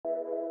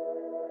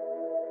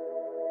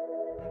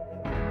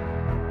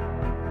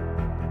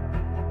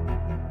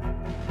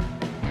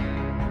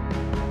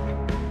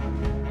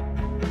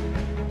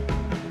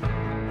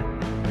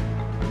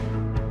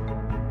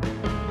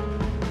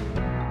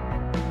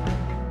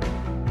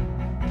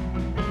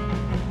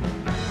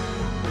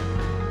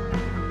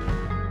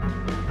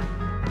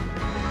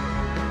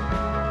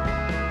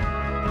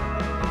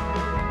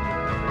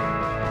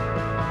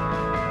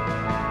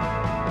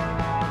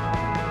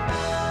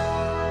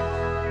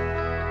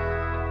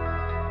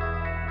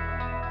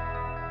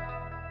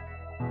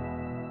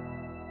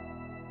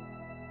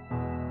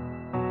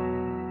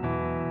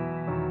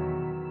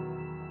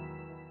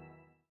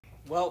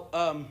We've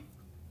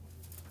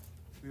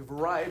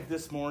arrived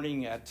this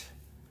morning at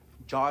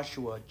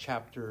Joshua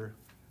chapter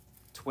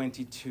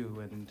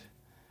 22, and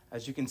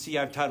as you can see,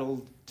 I've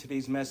titled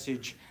today's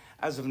message,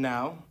 as of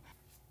now,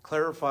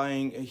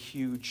 Clarifying a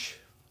Huge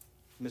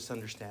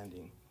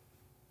Misunderstanding.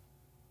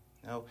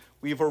 Now,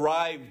 we've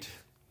arrived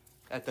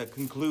at the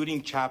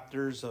concluding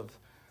chapters of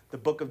the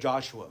book of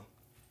Joshua.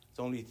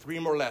 There's only 3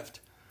 more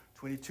left,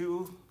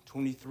 22,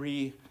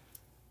 23,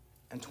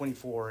 and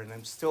 24, and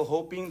I'm still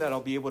hoping that I'll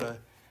be able to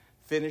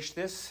finish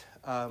this.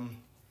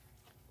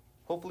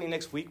 Hopefully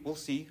next week. We'll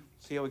see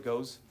how it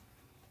goes.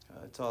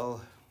 It's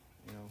all,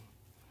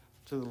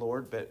 to the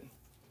Lord. But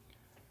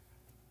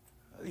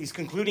these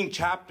concluding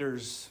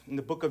chapters in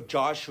the book of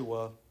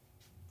Joshua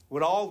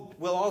will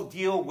all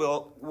deal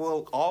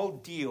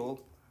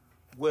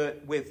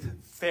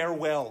with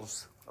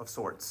farewells of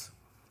sorts.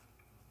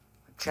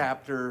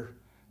 Chapter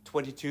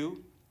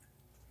 22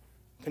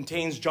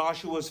 contains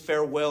Joshua's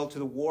farewell to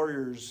the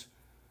warriors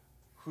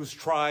whose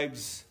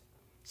tribes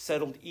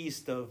settled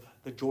east of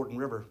the Jordan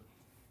River.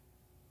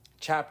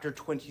 Chapter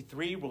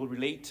 23 will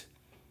relate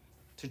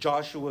to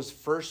Joshua's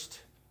first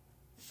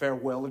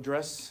farewell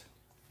address.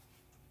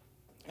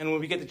 And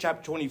when we get to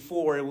chapter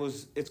 24,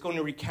 it's going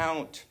to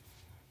recount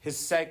his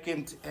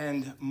second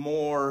and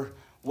more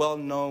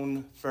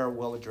well-known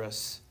farewell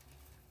address,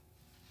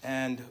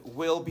 and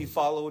will be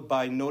followed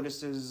by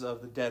notices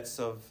of the deaths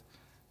of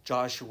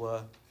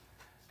Joshua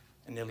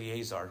and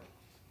Eleazar.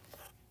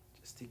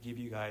 Just to give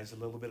you guys a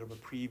little bit of a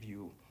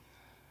preview.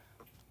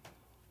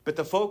 But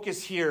the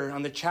focus here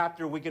on the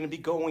chapter we're going to be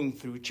going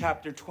through,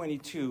 chapter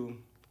 22,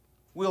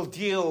 will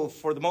deal,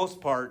 for the most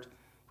part,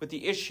 with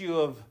the issue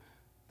of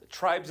the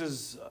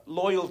tribes'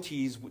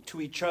 loyalties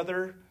to each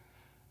other,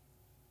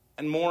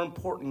 and more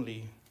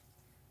importantly,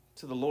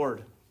 to the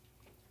Lord.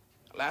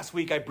 Last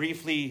week I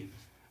briefly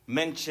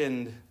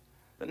mentioned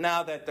that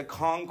now that the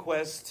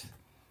conquest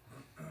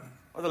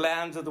of the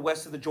lands of the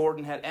west of the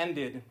Jordan had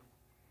ended,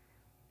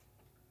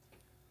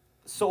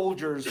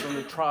 soldiers from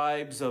the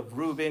tribes of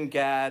Reuben,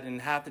 Gad,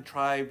 and half the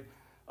tribe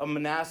of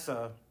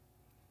Manasseh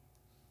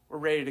were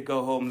ready to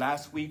go home.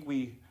 Last week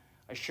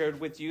I shared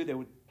with you there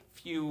were a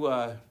few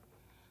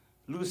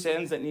loose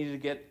ends that needed to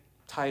get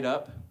tied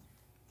up.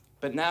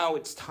 But now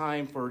it's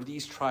time for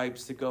these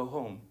tribes to go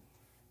home.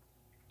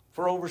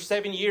 For over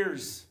 7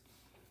 years,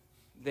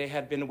 they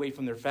had been away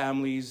from their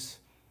families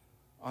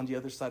on the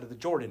other side of the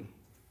Jordan.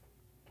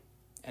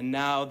 And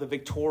now the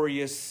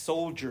victorious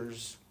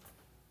soldiers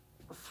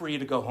are free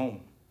to go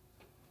home.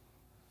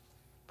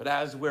 But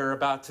as we're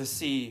about to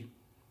see,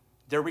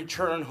 their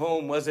return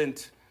home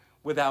wasn't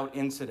without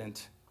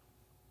incident.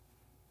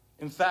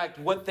 In fact,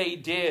 what they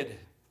did,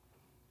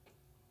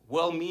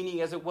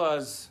 well-meaning as it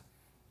was,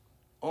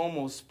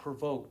 almost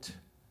provoked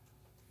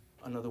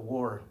another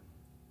war.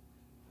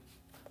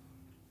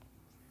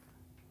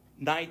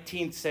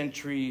 19th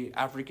century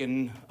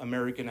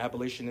African-American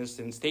abolitionist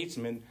and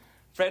statesman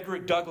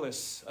Frederick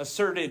Douglass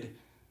asserted,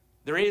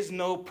 "There is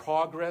no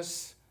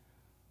progress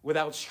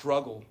without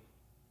struggle."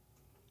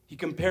 He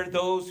compared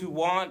those who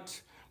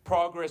want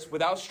progress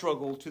without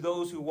struggle to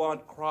those who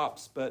want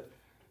crops but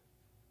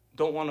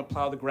don't want to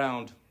plow the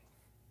ground.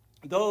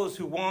 Those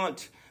who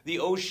want the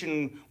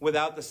ocean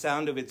without the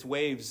sound of its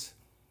waves,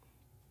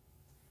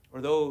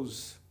 or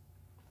those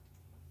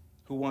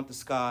who want the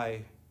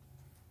sky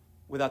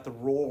without the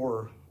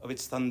roar of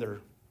its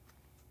thunder.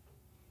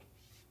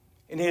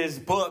 In his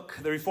book,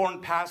 the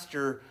Reformed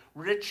pastor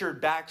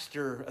Richard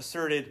Baxter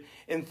asserted,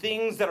 "In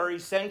things that are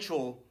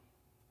essential,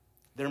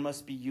 there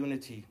must be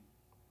unity."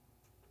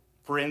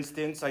 For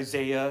instance,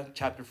 Isaiah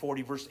chapter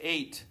 40, verse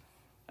 8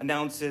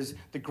 announces,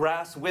 "The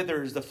grass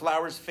withers, the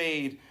flowers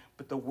fade,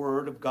 but the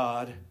word of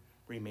God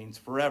remains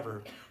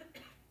forever."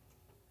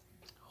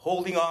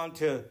 Holding on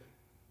to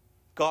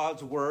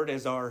God's word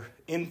as our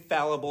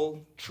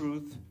infallible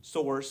truth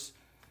source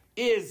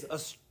is a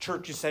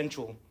church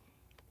essential.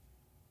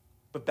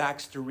 But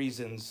Baxter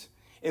reasons,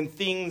 in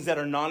things that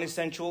are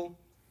non-essential,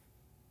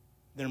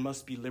 there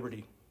must be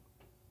liberty.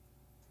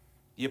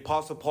 The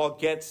Apostle Paul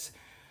gets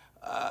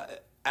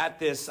at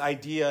this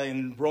idea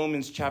in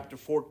Romans chapter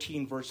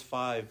 14, verse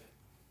 5.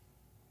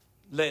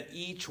 "Let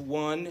each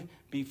one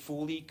be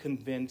fully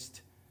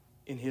convinced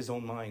in his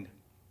own mind."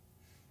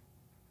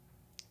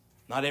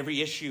 Not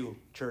every issue,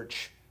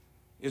 church,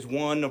 is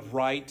one of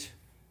right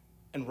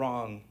and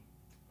wrong.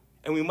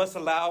 And we must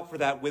allow for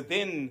that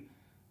within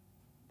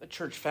the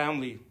church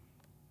family.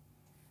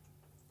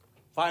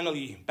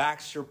 Finally,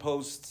 Baxter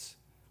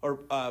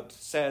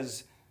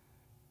says,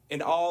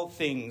 "In all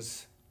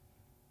things,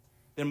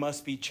 there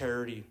must be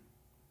charity."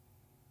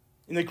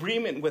 In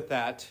agreement with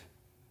that,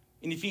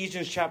 in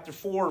Ephesians chapter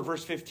 4,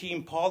 verse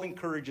 15, Paul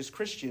encourages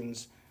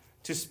Christians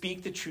to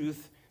speak the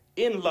truth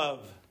in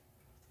love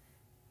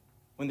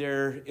when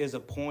there is a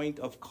point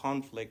of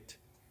conflict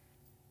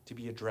to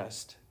be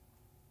addressed.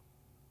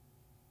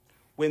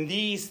 When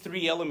these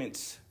 3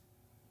 elements,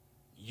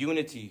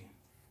 unity,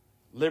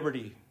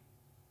 liberty,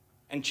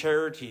 and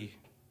charity,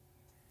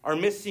 are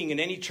missing in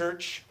any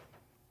church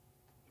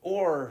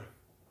or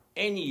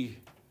any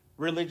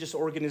religious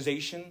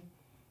organization,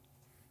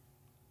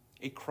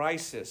 A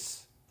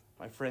crisis,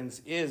 my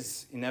friends,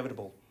 is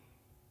inevitable.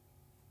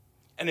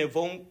 And it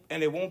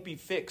won't be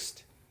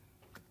fixed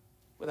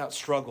without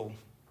struggle.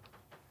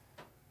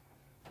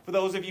 For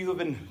those of you who have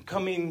been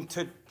coming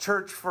to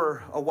church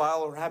for a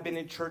while or have been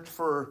in church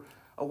for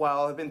a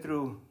while, I've been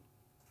through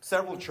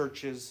several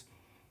churches.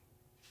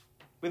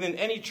 Within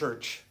any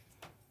church,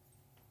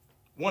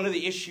 one of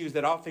the issues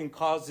that often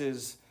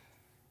causes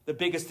the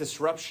biggest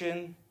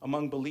disruption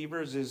among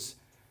believers is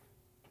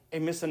a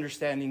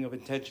misunderstanding of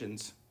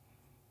intentions.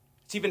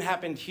 It's even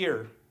happened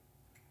here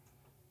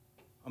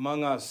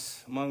among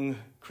us, among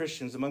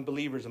Christians, among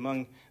believers,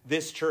 among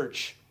this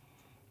church.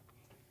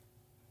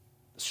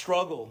 The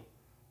struggle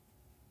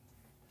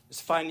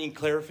is finding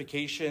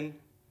clarification,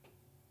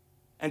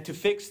 and to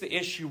fix the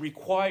issue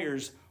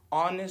requires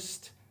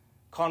honest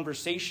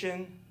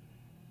conversation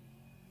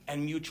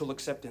and mutual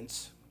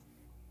acceptance.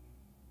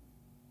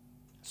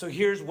 So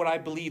here's what I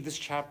believe this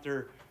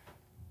chapter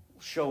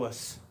will show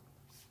us.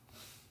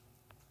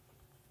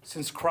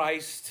 Since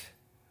Christ,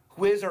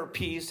 who is our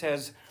peace,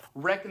 has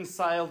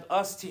reconciled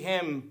us to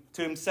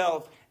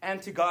himself,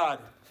 and to God,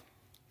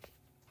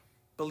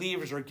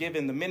 believers are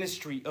given the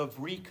ministry of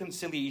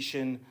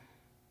reconciliation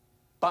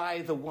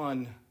by the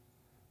one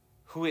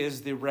who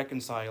is the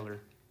reconciler.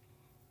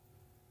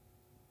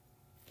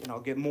 And I'll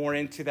get more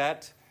into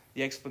that,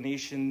 the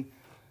explanation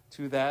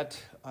to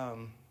that,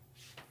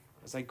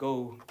 as I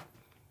go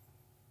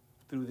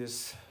through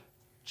this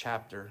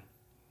chapter.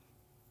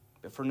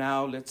 But for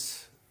now,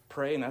 let's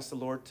pray and ask the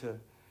Lord to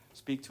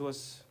speak to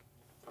us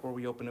before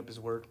we open up his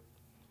word.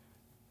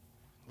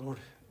 Lord,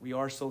 we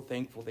are so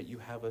thankful that you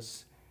have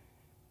us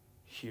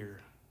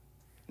here.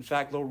 In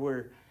fact, Lord,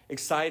 we're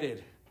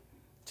excited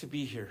to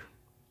be here.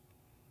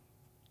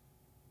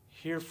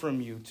 Hear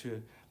from you,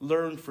 to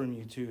learn from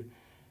you, to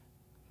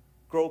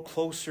grow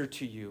closer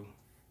to you,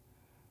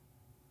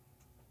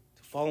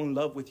 to fall in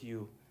love with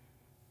you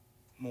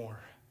more.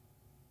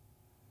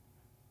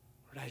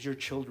 Lord, as your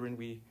children,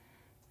 we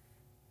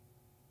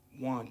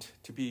want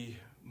to be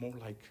more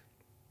like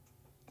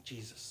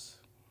Jesus.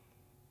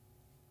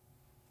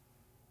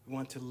 We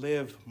want to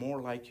live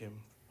more like him.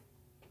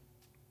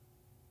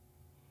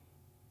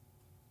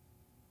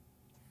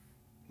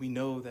 We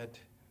know that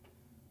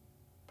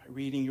by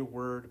reading your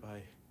word,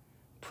 by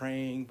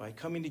praying, by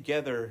coming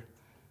together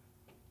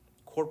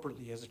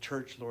corporately as a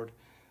church, Lord,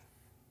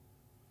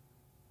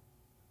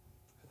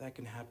 that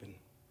can happen.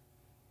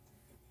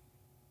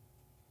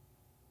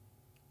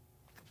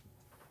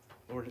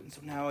 Lord, and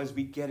so now as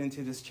we get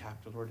into this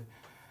chapter, Lord,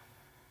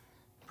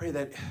 pray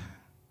that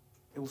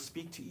it will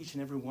speak to each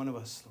and every one of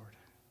us, Lord.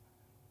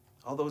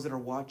 All those that are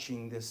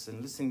watching this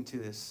and listening to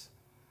this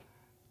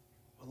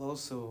will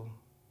also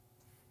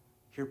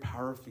hear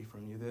powerfully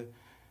from you. The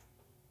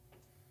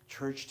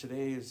church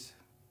today is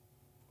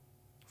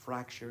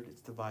fractured,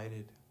 it's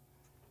divided.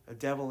 The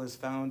devil has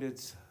found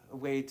a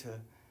way to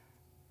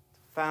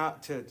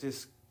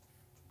just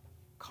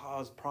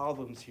cause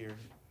problems here.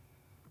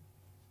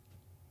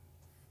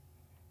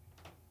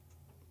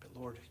 But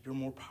Lord, you're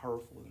more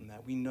powerful than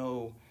that. We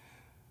know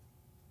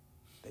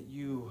that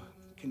you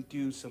can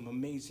do some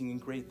amazing and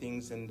great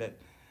things, and that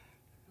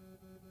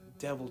the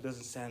devil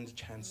doesn't stand a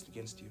chance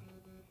against you.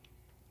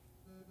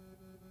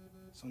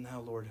 So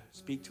now, Lord,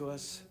 speak to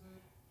us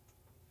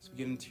as we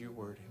get into your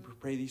word. And we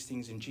pray these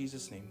things in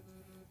Jesus' name.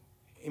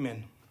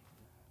 Amen.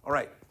 All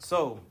right,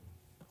 so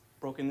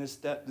broken this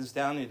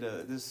down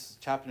into this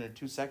chapter into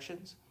two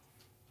sections.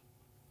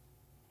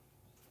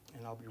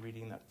 And I'll be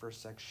reading that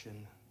first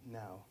section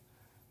now.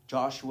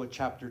 Joshua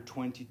chapter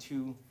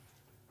 22,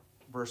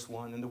 verse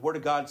 1. And the word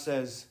of God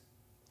says,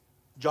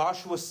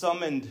 Joshua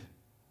summoned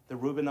the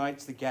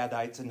Reubenites, the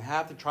Gadites, and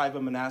half the tribe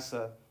of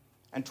Manasseh,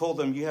 and told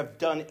them, you have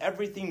done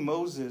everything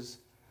Moses,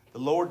 the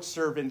Lord's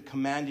servant,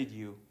 commanded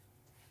you,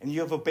 and you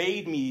have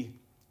obeyed me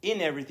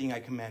in everything I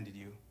commanded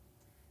you.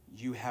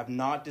 You have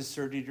not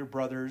deserted your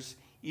brothers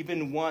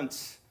even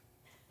once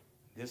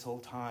this whole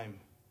time,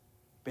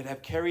 but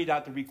have carried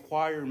out the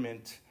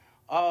requirement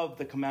of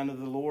the command of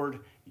the Lord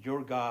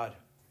your God.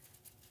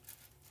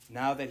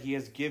 Now that he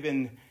has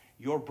given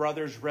your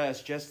brothers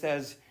rest, just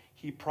as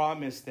he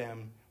promised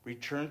them,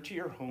 return to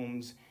your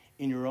homes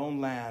in your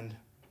own land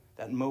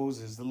that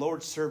Moses, the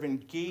Lord's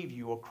servant, gave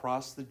you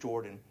across the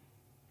Jordan.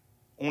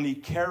 Only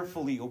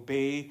carefully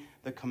obey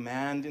the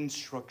command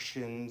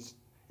instruction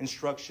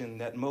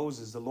that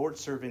Moses, the Lord's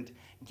servant,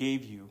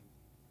 gave you.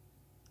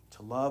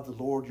 To love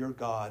the Lord your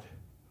God,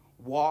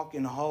 walk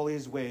in all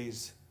his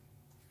ways,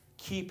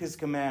 keep his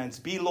commands,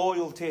 be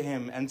loyal to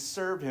him, and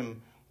serve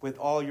him with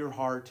all your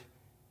heart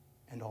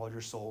and all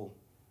your soul.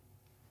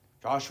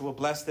 Joshua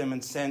blessed them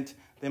and sent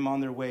them on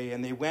their way,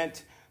 and they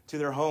went to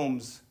their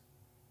homes.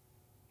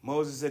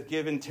 Moses had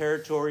given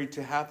territory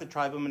to half the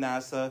tribe of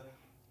Manasseh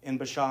in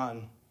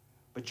Bashan,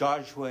 but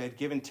Joshua had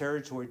given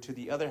territory to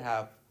the other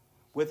half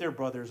with their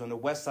brothers on the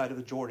west side of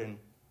the Jordan.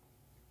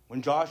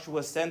 When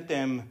Joshua sent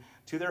them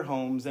to their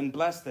homes and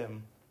blessed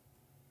them,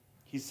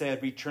 he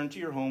said, return to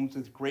your homes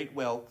with great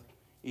wealth,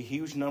 a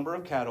huge number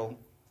of cattle,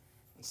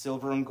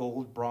 silver and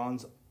gold,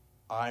 bronze,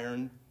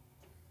 iron,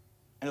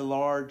 and a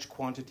large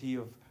quantity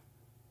of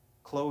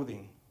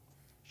clothing.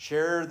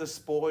 Share the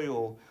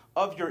spoil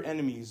of your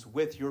enemies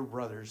with your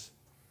brothers.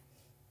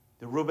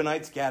 The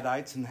Reubenites,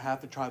 Gadites, and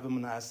half the tribe of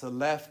Manasseh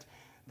left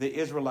the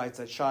Israelites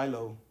at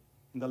Shiloh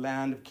in the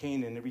land of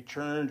Canaan and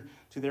returned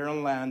to their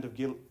own land of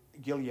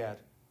Gilead,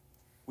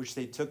 which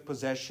they took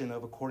possession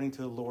of according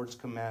to the Lord's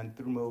command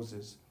through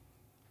Moses.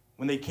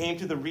 When they came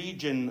to the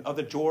region of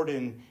the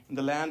Jordan in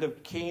the land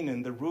of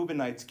Canaan, the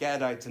Reubenites,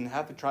 Gadites, and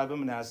half the tribe of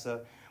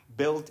Manasseh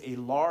built a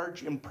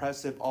large,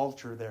 impressive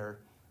altar there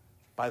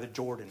by the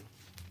Jordan.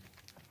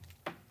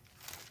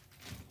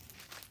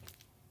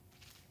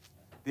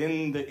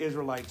 Then the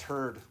Israelites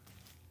heard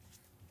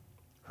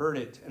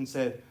it and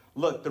said,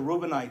 "Look, the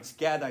Reubenites,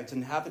 Gadites,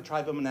 and half the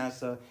tribe of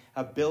Manasseh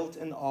have built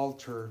an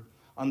altar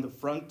on the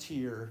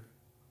frontier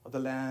of the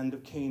land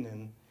of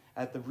Canaan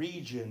at the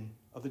region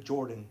of the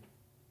Jordan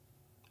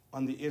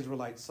on the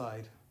Israelite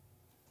side."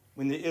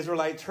 When the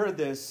Israelites heard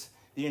this,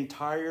 the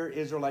entire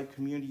Israelite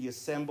community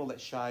assembled at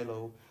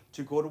Shiloh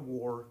to go to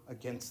war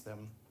against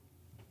them.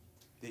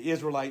 The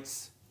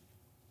Israelites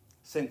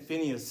sent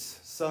Phinehas,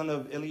 son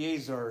of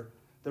Eleazar,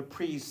 the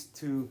priest,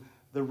 to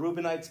the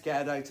Reubenites,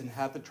 Gadites, and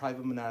half the tribe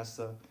of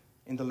Manasseh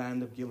in the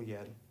land of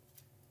Gilead.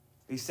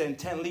 They sent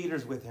 10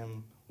 leaders with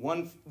him,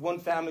 one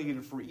family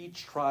leader for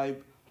each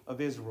tribe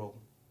of Israel.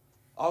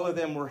 All of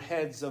them were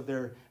heads of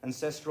their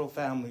ancestral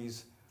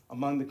families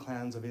among the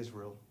clans of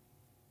Israel.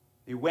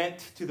 They went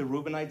to the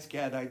Reubenites,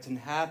 Gadites, and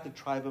half the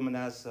tribe of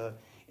Manasseh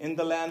in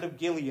the land of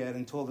Gilead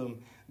and told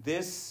them,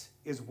 "This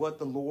is what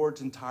the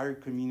Lord's entire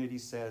community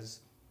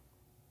says.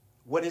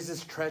 What is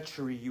this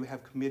treachery you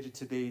have committed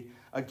today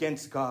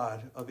against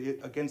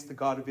the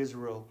God of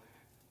Israel,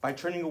 by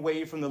turning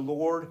away from the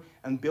Lord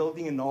and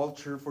building an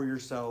altar for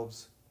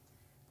yourselves,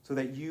 so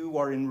that you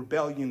are in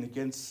rebellion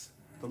against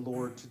the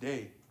Lord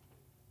today?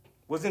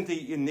 Wasn't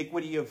the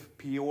iniquity of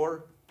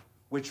Peor,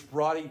 which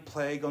brought a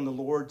plague on the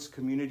Lord's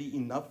community,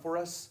 enough for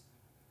us?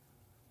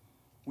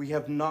 We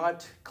have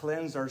not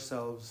cleansed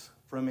ourselves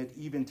from it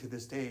even to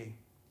this day.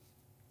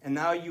 And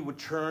now you would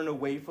turn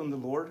away from the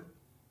Lord?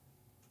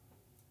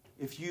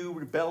 If you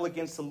rebel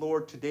against the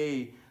Lord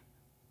today,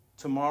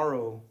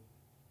 tomorrow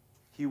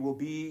he will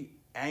be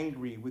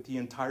angry with the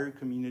entire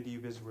community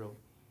of Israel.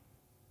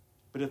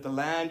 But if the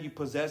land you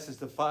possess is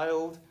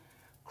defiled,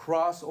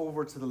 cross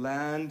over to the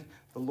land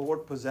the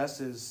Lord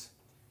possesses,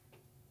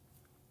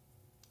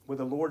 where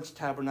the Lord's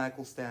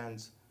tabernacle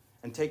stands,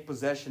 and take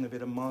possession of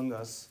it among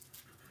us.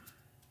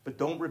 But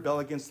don't rebel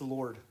against the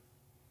Lord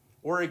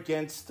or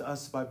against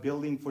us by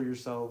building for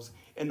yourselves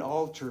an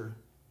altar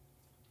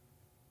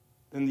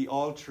than the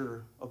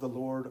altar of the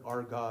Lord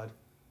our God.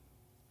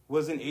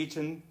 Wasn't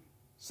Achan,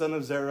 son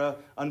of Zerah,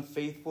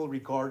 unfaithful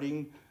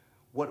regarding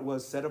what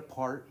was set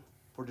apart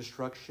for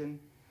destruction,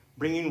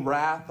 bringing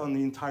wrath on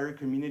the entire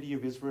community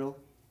of Israel?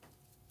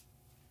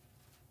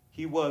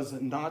 He was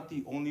not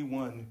the only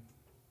one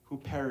who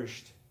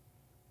perished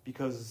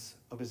because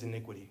of his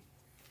iniquity.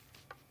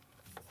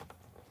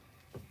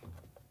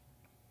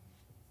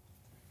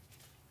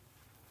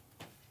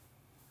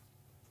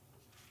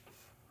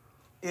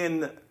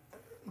 In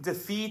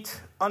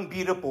defeat,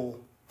 unbeatable.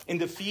 In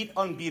defeat,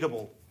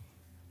 unbeatable.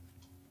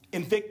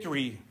 In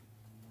victory,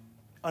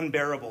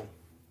 unbearable.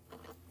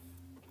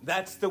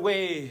 That's the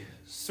way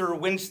Sir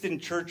Winston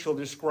Churchill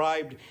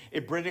described a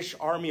British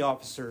army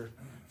officer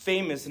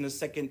famous in the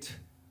Second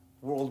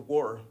World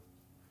War.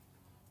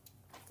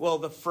 Well,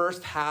 the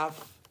first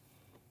half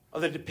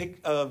of the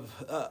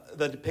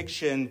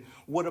depiction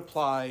would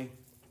apply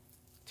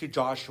to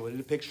Joshua, the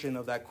depiction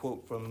of that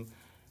quote from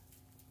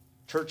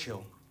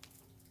Churchill,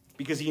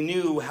 because he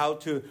knew how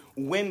to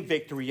win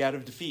victory out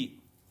of defeat.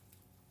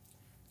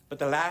 But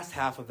the last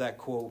half of that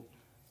quote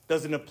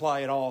doesn't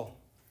apply at all.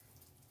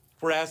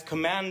 For as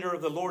commander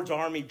of the Lord's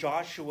army,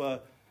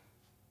 Joshua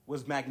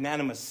was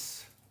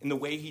magnanimous in the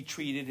way he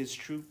treated his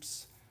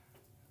troops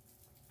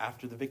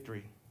after the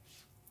victory.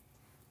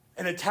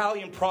 An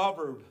Italian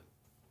proverb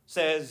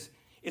says,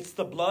 "It's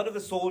the blood of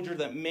the soldier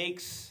that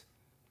makes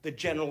the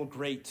general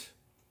great."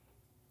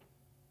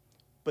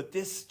 But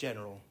this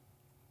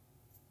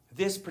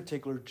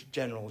particular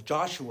general,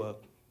 Joshua,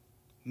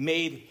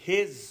 made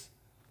his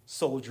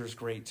soldiers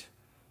great.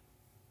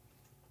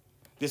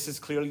 This is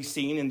clearly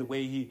seen in the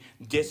way he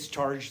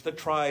discharged the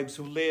tribes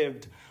who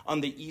lived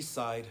on the east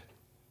side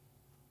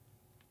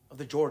of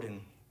the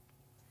Jordan.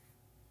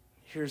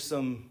 Here's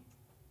some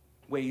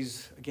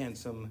ways, again,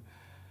 some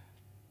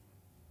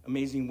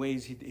amazing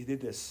ways he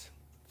did this.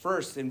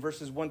 First, in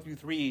verses 1 through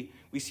 3,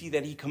 we see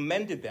that he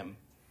commended them.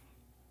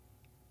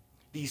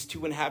 These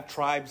 2.5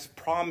 tribes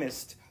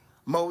promised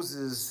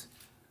Moses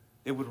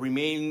they would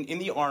remain in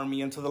the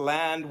army until the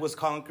land was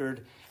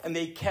conquered, and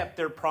they kept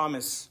their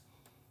promise.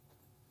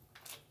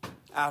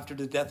 After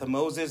the death of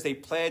Moses, they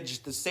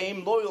pledged the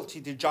same loyalty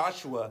to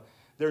Joshua,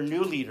 their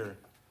new leader.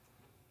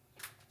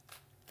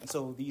 And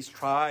so these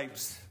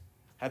tribes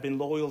have been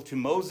loyal to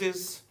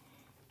Moses,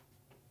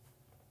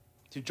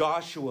 to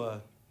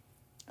Joshua,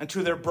 and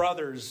to their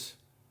brothers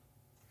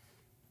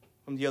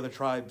from the other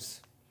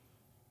tribes.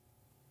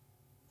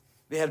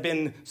 They had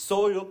been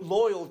so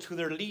loyal to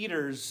their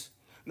leaders.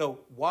 No,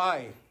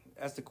 why?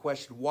 That's the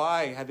question.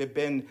 Why had they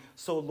been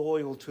so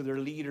loyal to their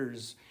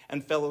leaders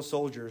and fellow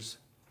soldiers?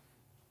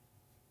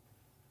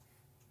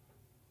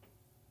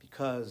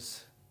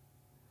 Because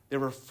they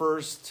were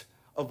first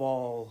of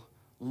all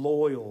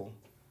loyal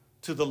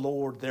to the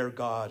Lord their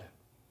God.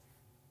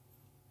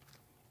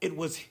 It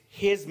was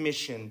his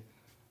mission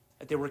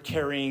that they were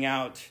carrying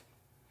out,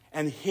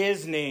 and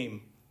his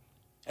name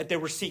that they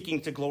were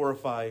seeking to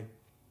glorify.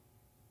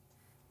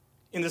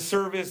 In the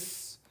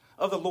service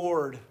of the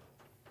Lord,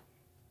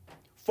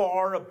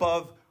 far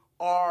above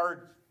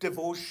our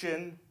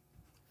devotion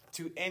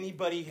to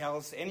anybody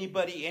else,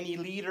 anybody, any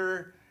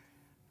leader,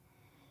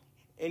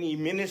 any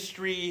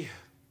ministry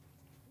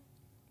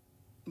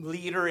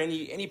leader,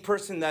 any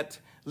person that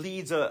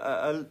leads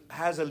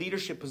has a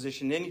leadership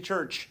position in any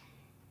church,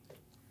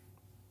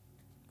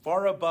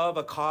 far above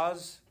a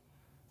cause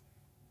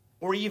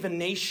or even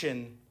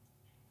nation,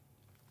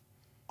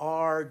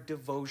 our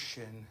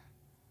devotion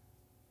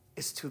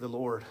is to the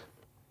Lord.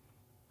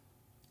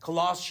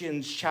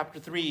 Colossians chapter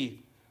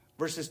 3,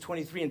 verses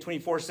 23 and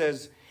 24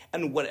 says,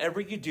 "And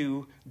whatever you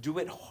do, do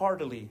it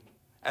heartily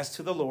as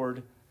to the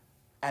Lord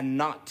and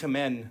not to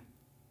men,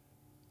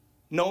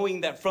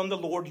 knowing that from the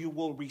Lord you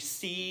will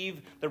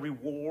receive the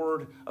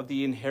reward of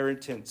the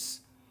inheritance.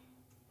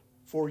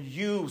 For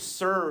you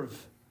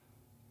serve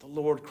the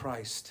Lord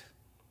Christ."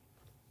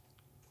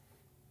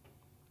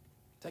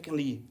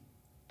 Secondly,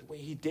 the way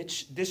he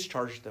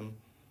discharged them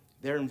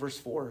there in verse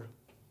 4.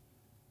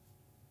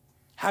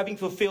 Having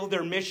fulfilled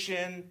their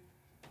mission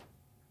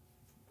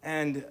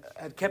and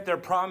had kept their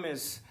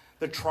promise,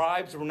 the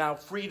tribes were now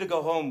free to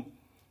go home.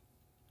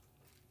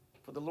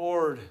 For the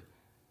Lord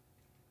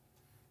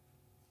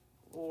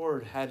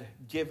had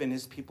given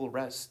his people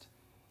rest.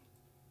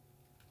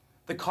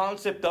 The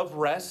concept of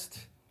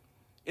rest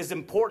is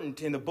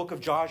important in the book of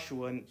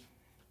Joshua, and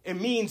it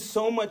means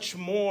so much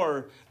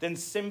more than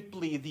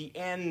simply the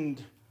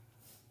end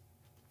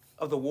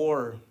of the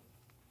war.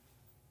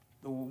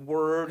 The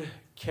word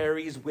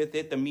carries with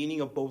it the meaning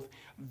of both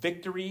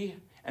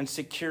victory and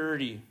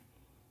security.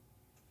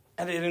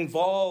 And it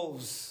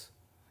involved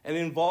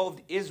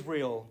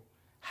Israel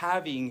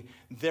having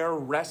their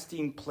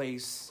resting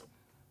place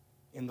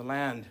in the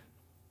land.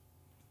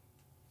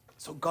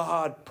 So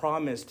God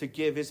promised to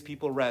give his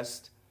people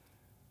rest.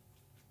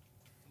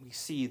 We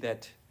see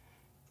that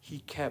he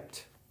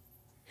kept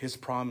his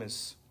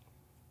promise.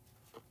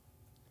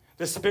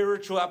 The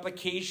spiritual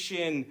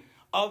application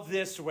of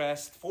this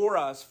rest for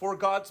us, for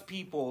God's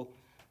people,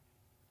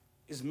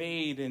 is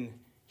made in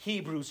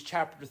Hebrews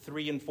chapter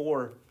 3 and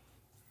 4.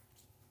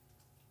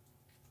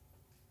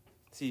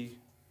 See,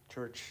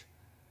 church,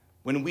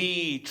 when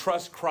we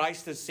trust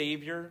Christ as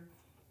Savior,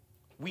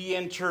 we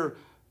enter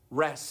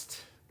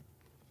rest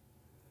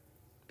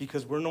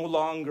because we're no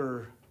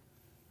longer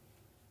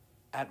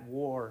at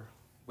war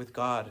with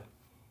God.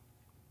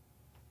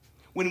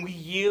 When we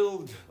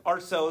yield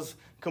ourselves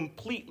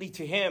completely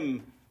to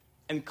him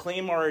and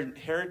claim our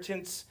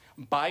inheritance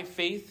by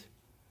faith,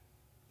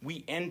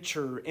 we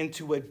enter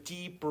into a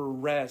deeper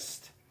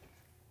rest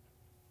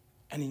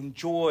and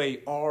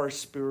enjoy our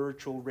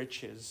spiritual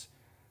riches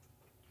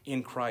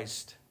in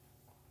Christ.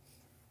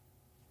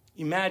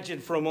 Imagine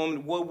for a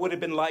moment what would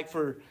have been like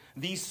for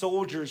these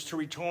soldiers to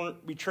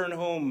return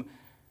home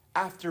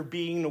after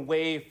being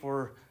away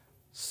for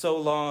so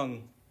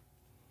long.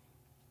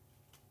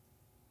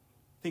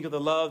 Think of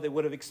the love they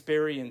would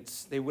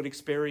experience,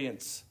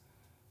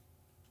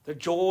 the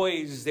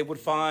joys they would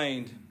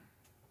find,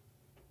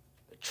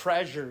 the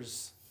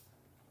treasures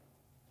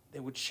they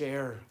would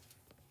share.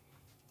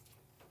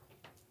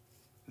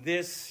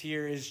 This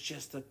here is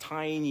just a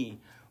tiny,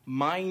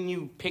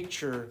 minute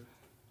picture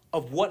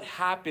of what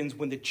happens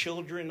when the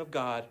children of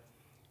God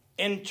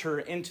enter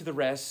into the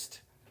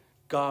rest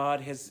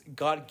God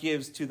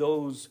gives to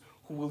those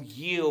who will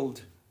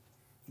yield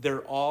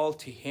their all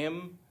to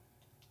him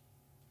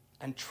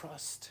and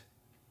trust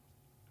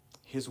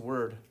his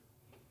word.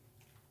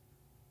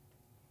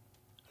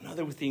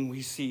 Another thing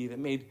we see that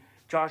made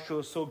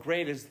Joshua so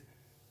great is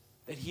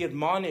that he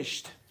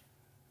admonished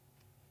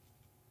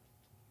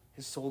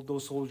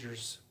those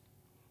soldiers.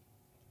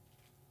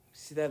 We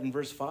see that in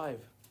verse 5.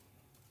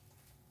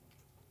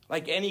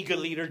 Like any good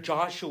leader,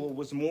 Joshua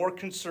was more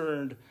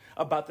concerned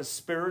about the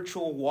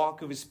spiritual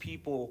walk of his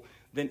people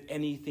than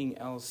anything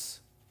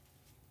else.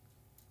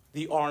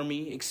 The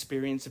army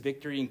experienced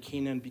victory in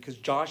Canaan because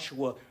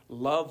Joshua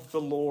loved the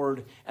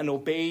Lord and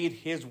obeyed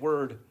his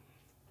word.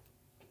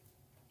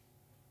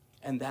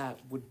 And that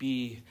would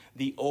be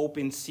the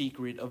open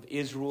secret of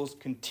Israel's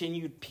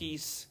continued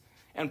peace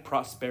and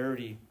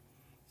prosperity.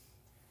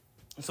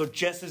 So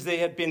just as they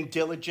had been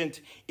diligent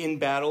in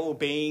battle,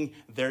 obeying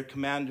their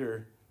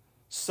commander,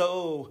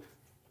 so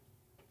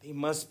they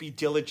must be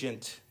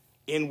diligent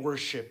in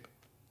worship,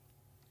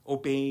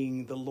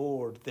 obeying the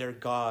Lord their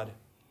God.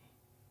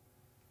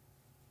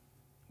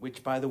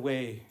 Which, by the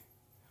way,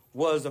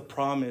 was a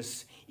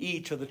promise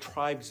each of the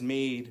tribes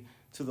made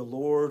to the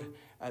Lord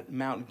at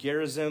Mount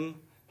Gerizim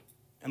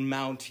and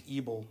Mount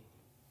Ebal.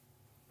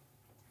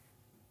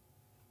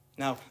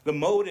 Now, the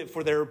motive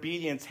for their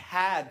obedience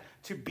had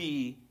to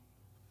be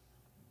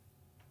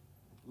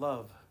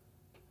love.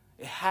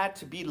 It had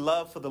to be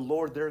love for the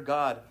Lord their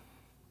God.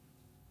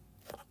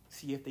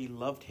 See, if they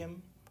loved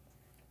him,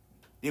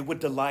 they would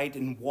delight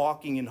in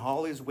walking in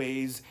all his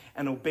ways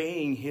and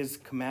obeying his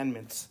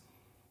commandments.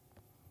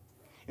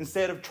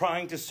 Instead of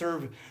trying to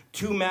serve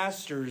two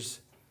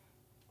masters,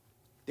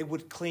 they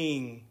would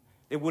cleave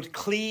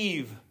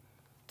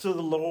to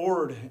the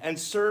Lord and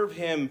serve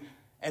him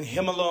and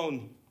him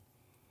alone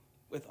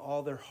with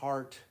all their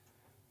heart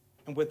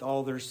and with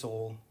all their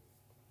soul.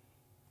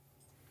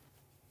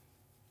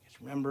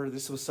 Remember,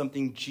 this was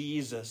something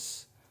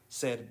Jesus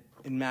said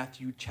in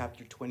Matthew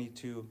chapter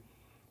 22.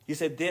 He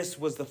said this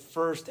was the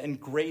first and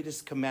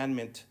greatest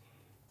commandment.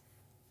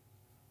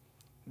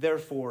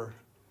 Therefore,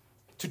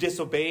 to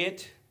disobey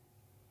it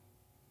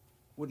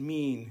would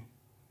mean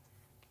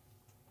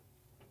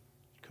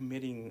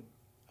committing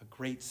a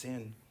great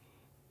sin.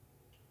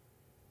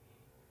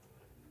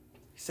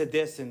 He said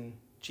this, and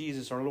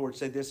Jesus, our Lord,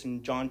 said this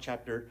in John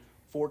chapter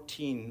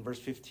 14, verse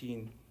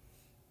 15.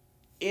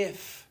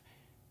 If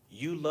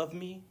you love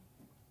me,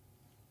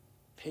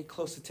 pay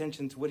close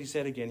attention to what he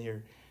said again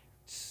here.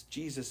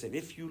 Jesus said,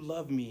 if you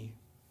love me,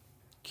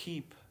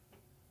 keep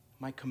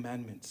my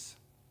commandments.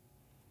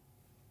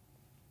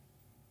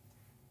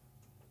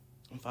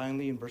 And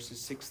finally, in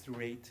verses 6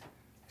 through 8,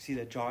 we see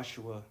that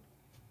Joshua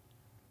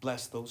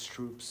blessed those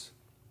troops.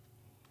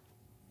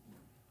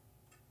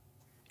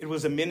 It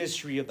was a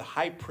ministry of the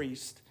high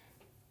priest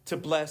to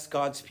bless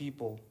God's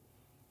people.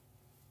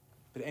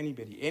 But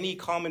anybody, any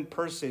common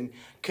person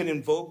can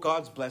invoke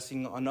God's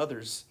blessing on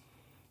others,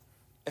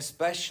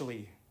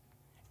 especially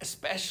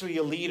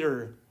a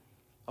leader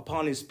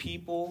upon his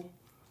people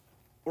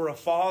or a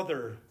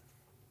father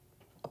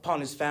upon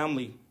his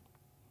family.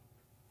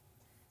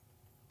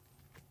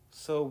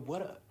 So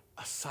what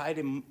a sight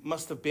it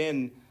must have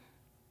been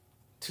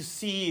to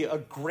see a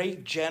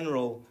great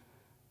general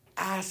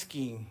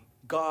asking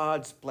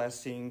God's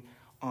blessing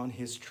on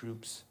his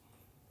troops.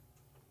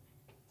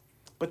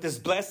 But this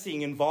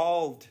blessing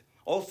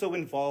also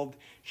involved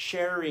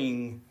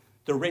sharing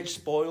the rich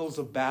spoils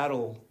of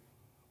battle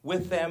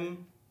with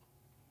them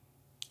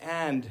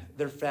and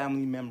their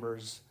family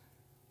members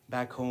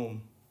back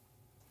home.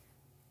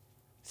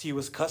 See, it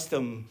was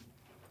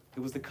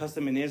the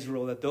custom in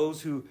Israel that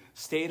those who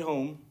stayed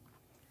home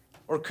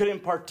or couldn't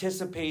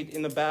participate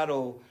in the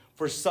battle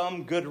for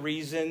some good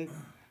reason, it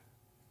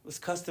was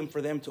custom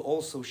for them to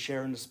also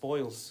share in the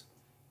spoils.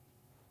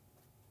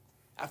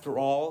 After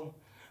all,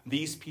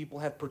 these people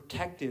had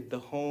protected the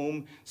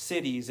home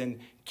cities and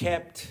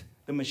kept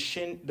the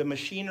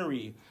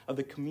machinery of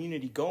the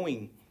community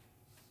going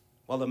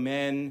while the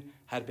men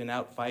had been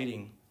out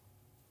fighting.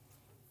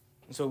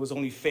 And so it was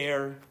only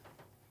fair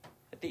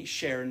that they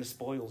share in the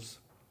spoils.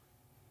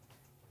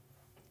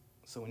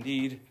 So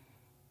indeed,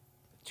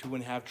 the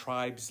 2.5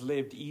 tribes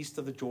lived east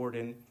of the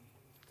Jordan.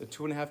 The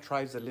 2.5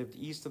 tribes that lived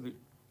east of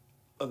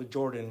the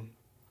Jordan,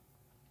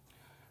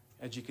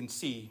 as you can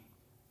see,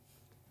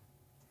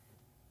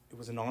 it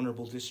was an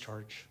honorable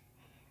discharge.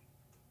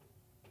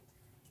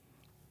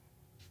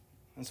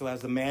 And so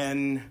as the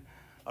men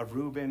of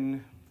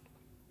Reuben,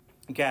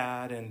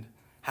 Gad, and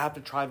half the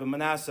tribe of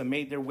Manasseh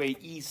made their way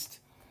east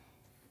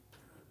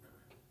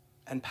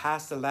and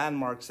past the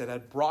landmarks that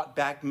had brought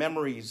back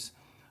memories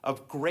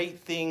of great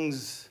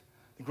things,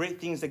 the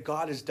great things that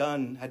God had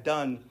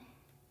done,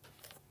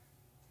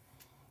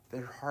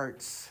 their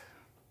hearts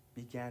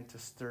began to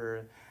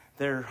stir.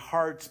 Their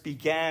hearts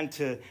began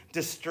to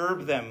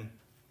disturb them.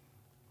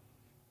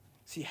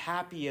 See,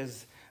 happy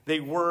as they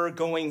were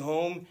going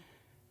home,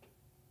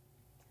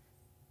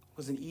 it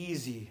wasn't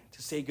easy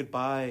to say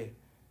goodbye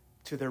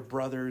to their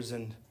brothers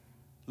and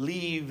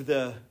leave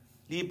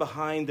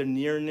behind the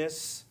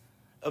nearness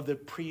of the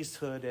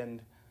priesthood and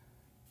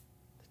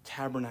the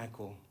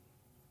tabernacle.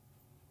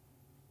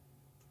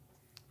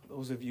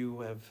 Those of you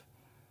who have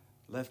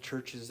left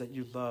churches that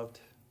you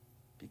loved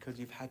because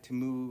you've had to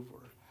move,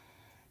 or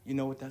you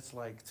know what that's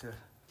like to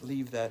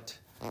leave that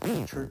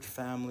church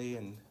family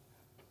and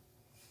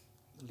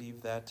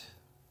leave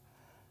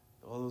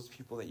all those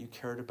people that you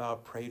cared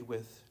about, prayed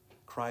with,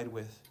 cried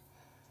with.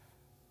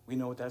 We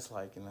know what that's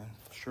like, and I'm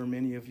sure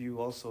many of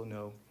you also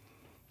know.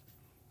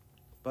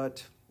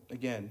 But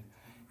again,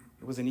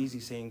 it wasn't easy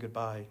saying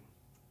goodbye.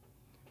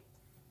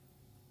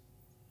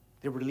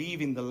 They were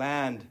leaving the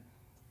land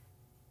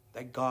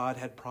that God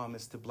had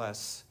promised to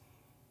bless.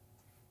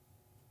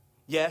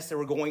 Yes, they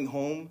were going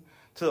home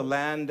to the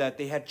land that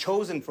they had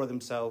chosen for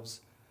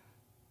themselves.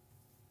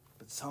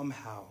 But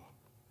somehow,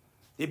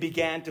 they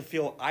began to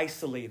feel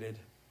isolated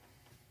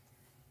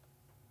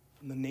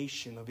from the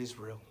nation of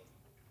Israel.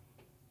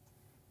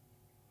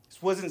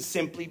 This wasn't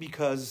simply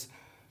because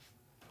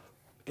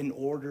an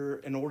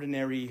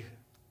ordinary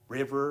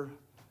river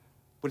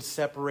would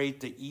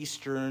separate the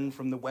eastern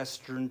from the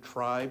western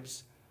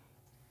tribes.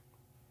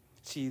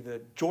 See,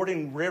 the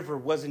Jordan River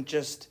wasn't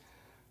just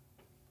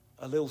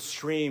a little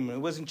stream. It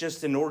wasn't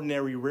just an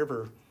ordinary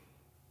river.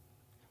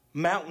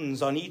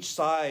 Mountains on each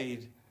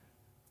side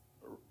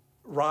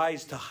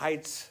rise to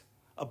heights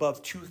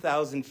above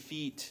 2,000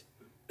 feet.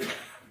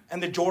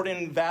 And the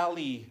Jordan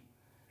Valley,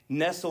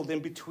 nestled in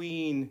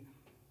between,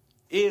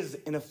 is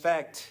in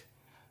effect,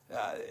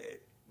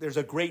 there's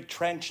a great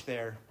trench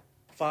there,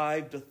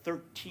 5 to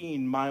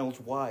 13 miles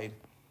wide.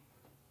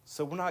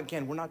 So we're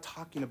not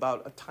talking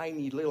about a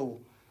tiny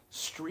little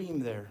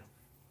stream there.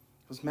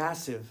 It was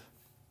massive.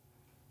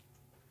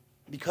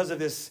 Because of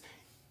this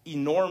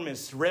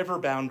enormous river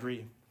boundary,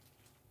 you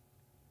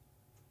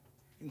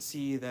can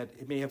see that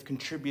it may have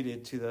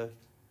contributed to the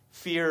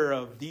fear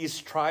of these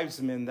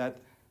tribesmen that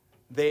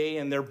they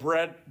and their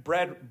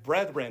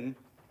brethren,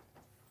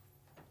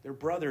 their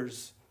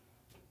brothers,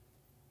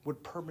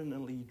 would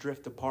permanently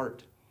drift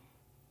apart.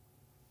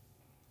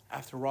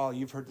 After all,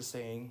 you've heard the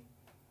saying,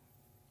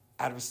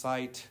 out of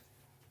sight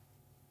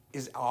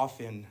is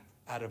often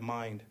out of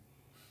mind.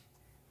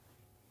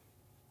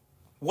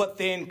 What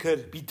then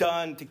could be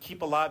done to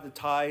keep alive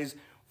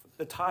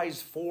the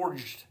ties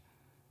forged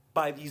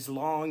by these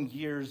long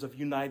years of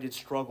united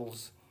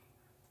struggles?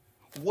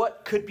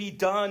 What could be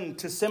done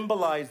to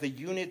symbolize the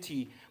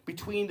unity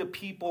between the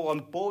people on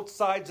both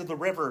sides of the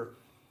river,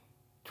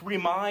 to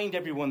remind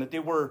everyone that they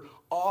were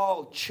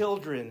all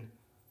children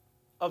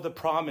of the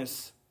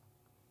promise?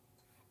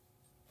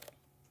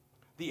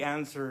 The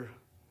answer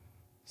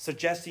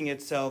suggesting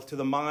itself to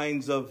the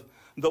minds of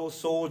those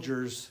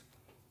soldiers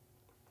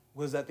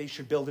was that they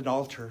should build an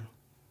altar,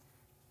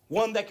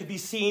 one that could be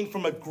seen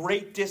from a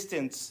great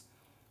distance,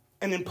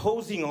 an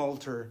imposing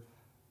altar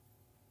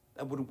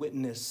that would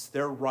witness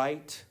their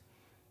right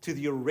to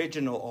the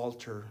original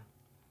altar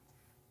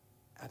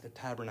at the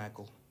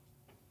tabernacle.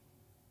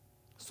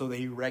 So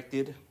they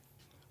erected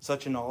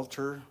such an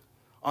altar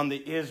on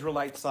the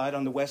Israelite side,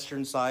 on the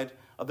western side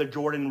of the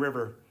Jordan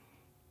River.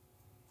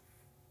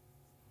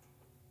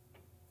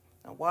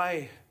 Now,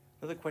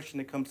 another question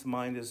that comes to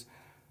mind is,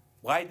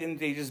 why didn't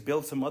they just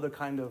build some other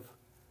kind of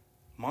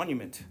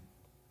monument?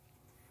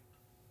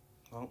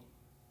 Well,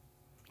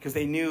 because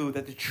they knew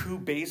that the true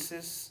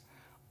basis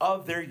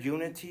of their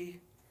unity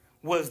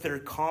was their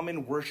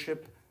common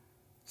worship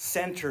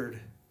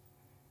centered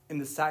in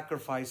the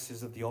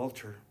sacrifices of the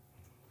altar.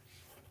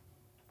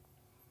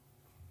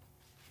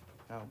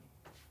 Now,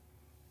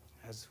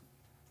 as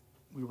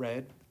we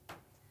read,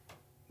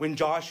 when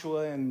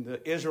Joshua and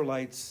the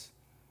Israelites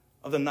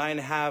of the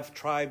 9.5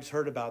 tribes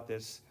heard about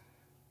this,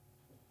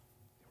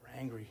 they were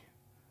angry.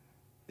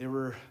 They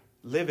were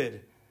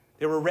livid.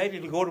 They were ready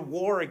to go to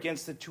war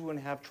against the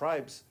 2.5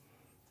 tribes.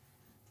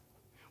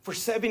 For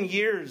 7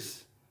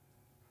 years,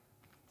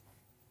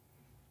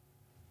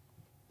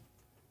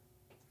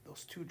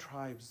 those two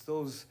tribes,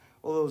 those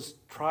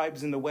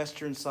tribes in the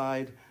western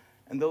side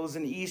and those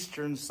in the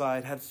eastern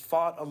side had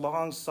fought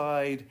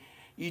alongside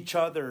each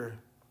other.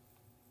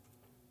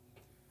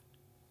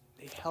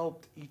 They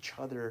helped each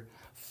other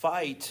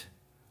fight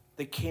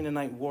the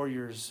Canaanite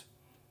warriors.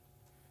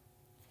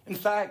 In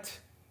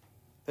fact,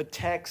 the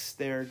text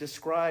there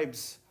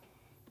describes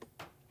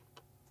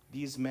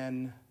these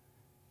men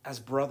as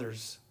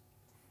brothers.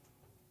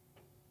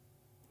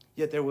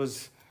 Yet there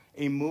was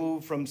a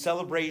move from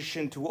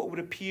celebration to what would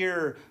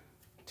appear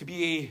to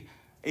be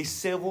a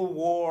civil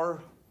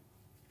war,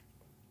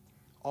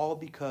 all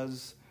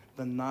because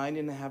the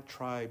 9.5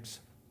 tribes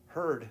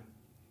heard.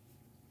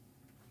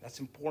 That's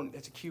important.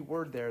 That's a key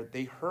word there.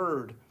 They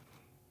heard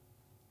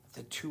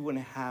the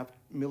 2.5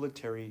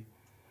 military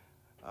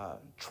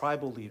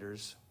tribal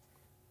leaders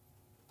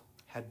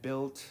had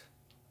built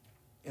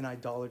an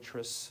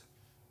idolatrous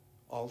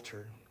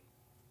altar.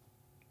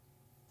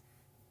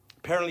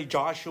 Apparently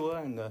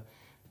Joshua and the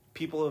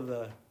people of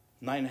the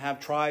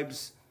 9.5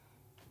 tribes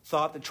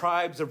thought the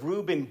tribes of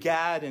Reuben,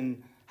 Gad,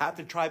 and half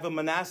the tribe of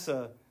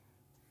Manasseh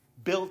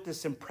built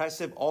this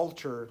impressive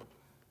altar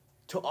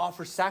to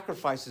offer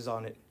sacrifices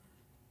on it.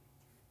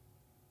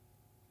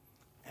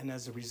 And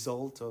as a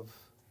result of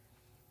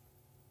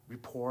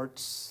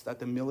reports that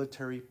the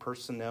military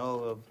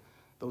personnel of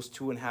those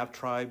 2.5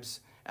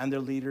 tribes and their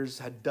leaders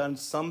had done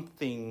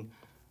something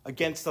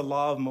against the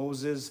law of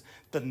Moses,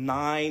 the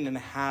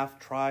 9.5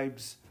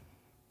 tribes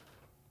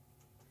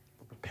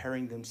were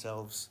preparing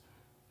themselves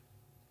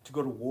to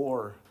go to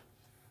war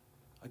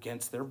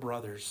against their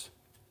brothers.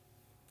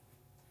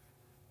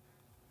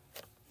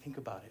 Think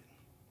about it.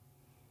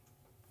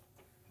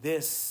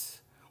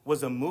 This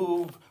was a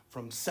move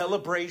from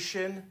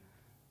celebration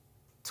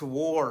to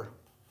war.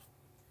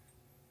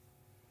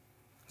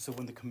 So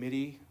when the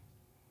committee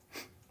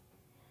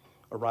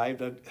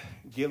arrived at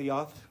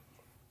Gileath,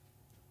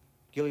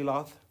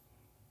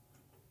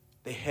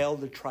 they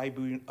held a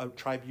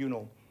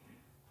tribunal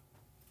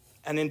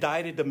and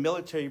indicted the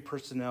military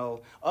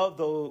personnel of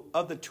the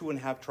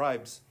 2.5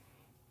 tribes.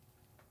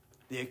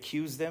 They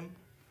accused them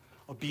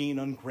of being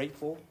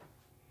ungrateful.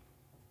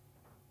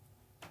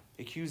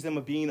 They accused them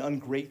of being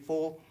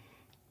ungrateful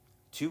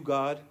to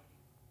God,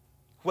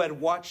 who had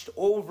watched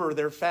over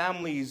their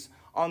families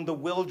on the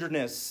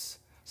wilderness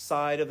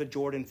side of the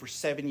Jordan for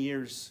 7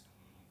 years.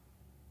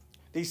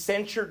 They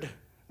censured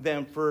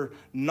them for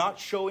not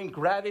showing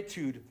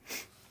gratitude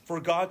for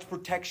God's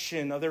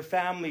protection of their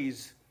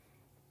families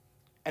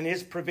and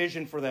his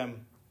provision for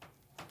them.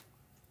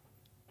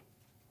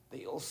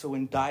 they also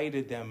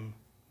indicted them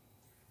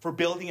for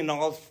building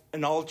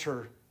an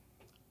altar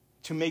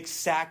to make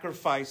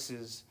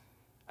sacrifices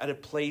at a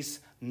place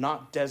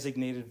not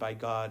designated by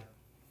God,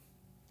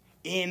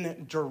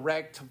 in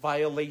direct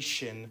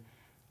violation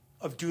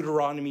of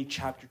Deuteronomy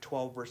chapter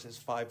 12, verses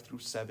 5 through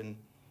 7.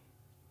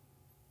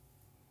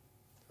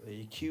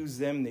 They accused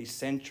them, they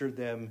censured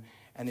them,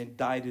 and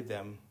indicted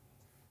them.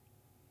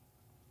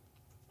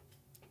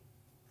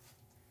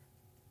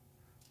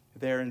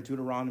 There in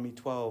Deuteronomy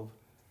 12, we're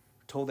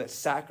told that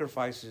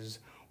sacrifices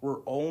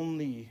were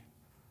only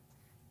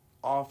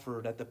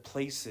offered at the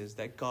places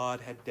that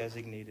God had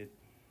designated.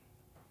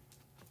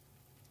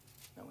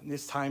 Now, in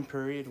this time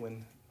period,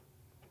 when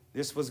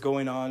this was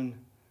going on,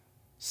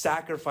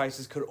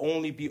 sacrifices could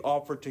only be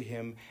offered to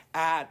him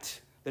at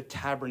the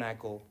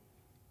tabernacle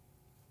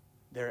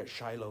there at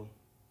Shiloh.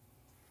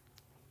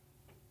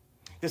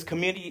 This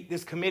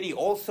committee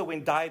also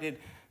indicted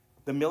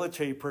the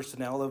military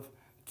personnel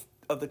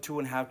of the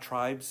 2.5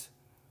 tribes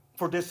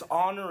for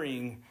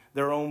dishonoring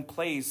their own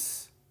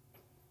place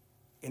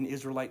in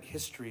Israelite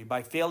history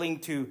by failing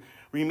to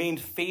remain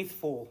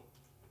faithful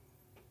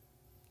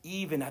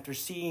even after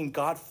seeing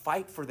God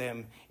fight for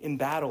them in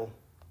battle.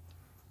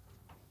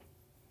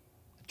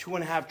 The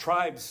 2.5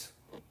 tribes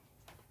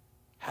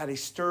had a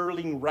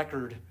sterling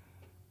record,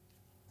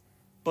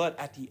 but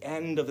at the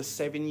end of the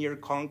 7-year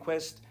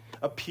conquest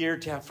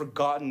appeared to have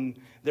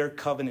forgotten their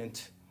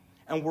covenant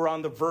and were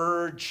on the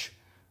verge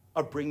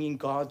of bringing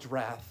God's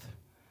wrath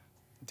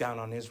down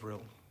on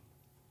Israel.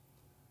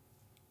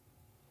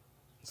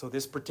 So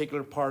this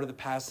particular part of the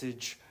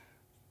passage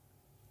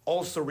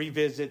also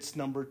revisits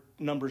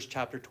Numbers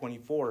chapter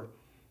 24.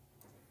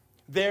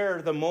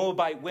 There, the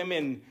Moabite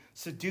women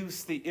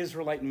seduced the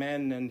Israelite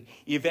men, and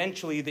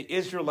eventually the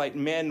Israelite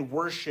men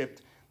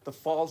worshipped the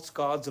false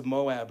gods of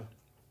Moab.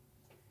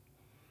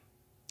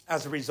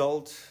 As a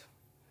result,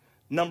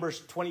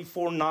 Numbers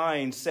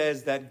 24:9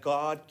 says that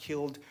God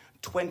killed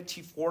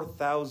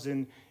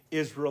 24,000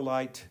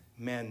 Israelite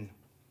men.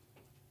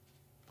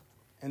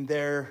 And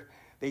there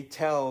they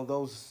tell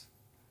those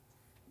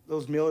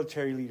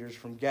military leaders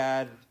from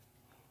Gad,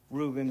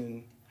 Reuben,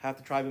 and half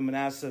the tribe of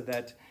Manasseh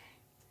that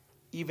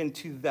even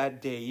to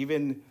that day,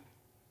 even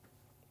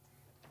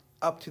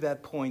up to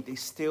that point, they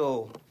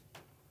still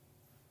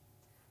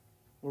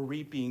were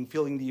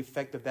feeling the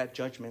effect of that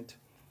judgment.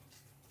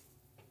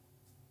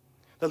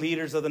 The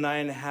leaders of the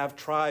 9.5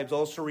 tribes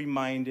also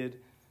reminded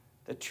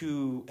the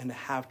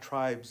 2.5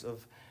 tribes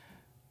of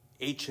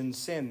Achan's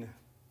sin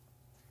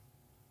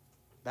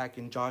back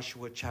in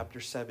Joshua chapter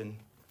 7.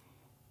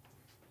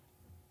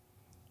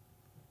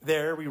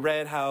 There we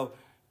read how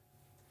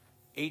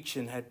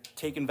Achan had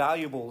taken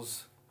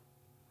valuables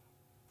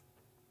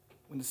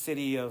when the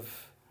city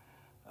of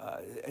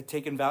had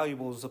taken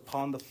valuables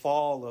upon the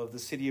fall of the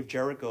city of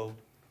Jericho.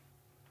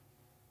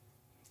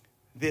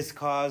 This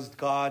caused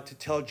God to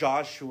tell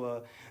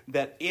Joshua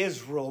that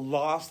Israel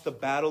lost the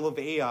battle of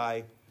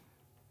Ai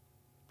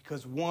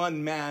because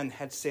one man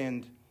had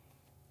sinned.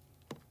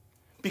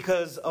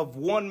 Because of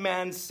one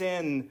man's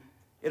sin,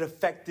 it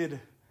affected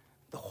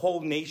the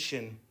whole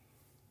nation.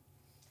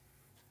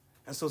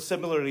 And so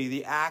similarly,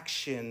 the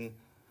action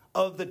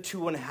of the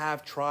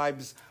 2.5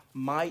 tribes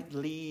might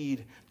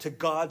lead to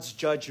God's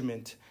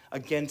judgment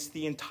against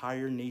the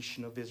entire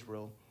nation of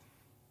Israel.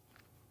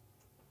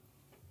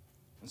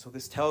 And so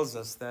this tells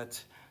us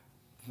that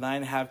the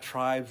 9.5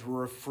 tribes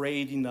were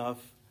afraid enough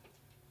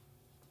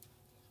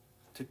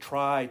to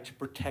try to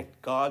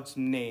protect God's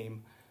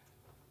name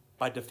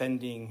by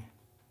defending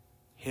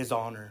his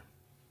honor.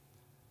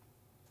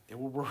 They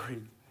were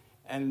worried.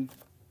 And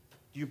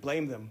you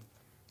blame them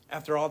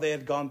after all they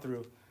had gone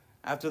through,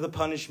 after the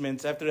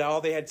punishments, after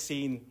all they had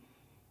seen,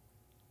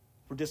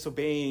 for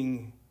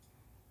disobeying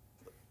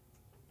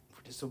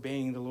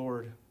the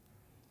Lord.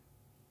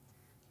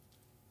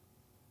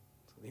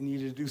 So they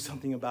needed to do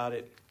something about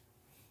it.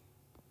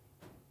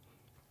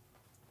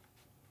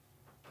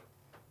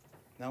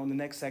 Now in the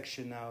next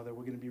section now that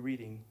we're going to be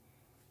reading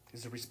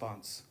is the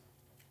response.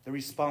 The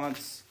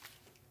response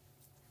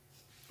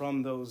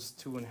from those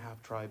 2.5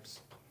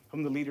 tribes,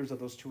 from the leaders of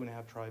those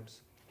 2.5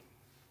 tribes.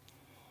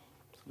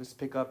 So let's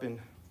pick up in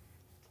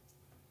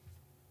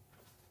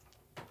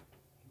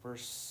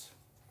verse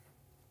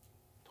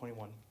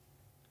 21.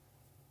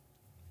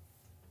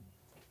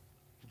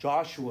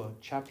 Joshua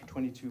chapter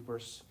 22,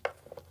 verse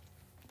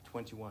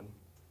 21.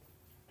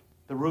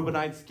 The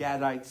Reubenites,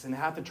 Gadites, and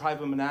half the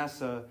tribe of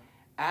Manasseh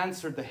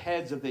answered the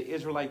heads of the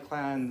Israelite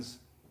clans,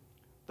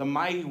 the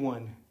mighty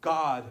one,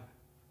 God,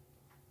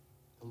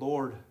 the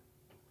Lord.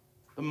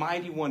 The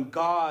mighty one,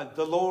 God,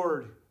 the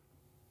Lord.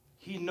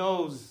 He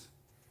knows,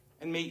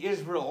 and may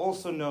Israel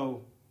also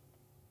know.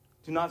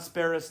 Do not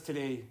spare us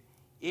today,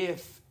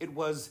 if it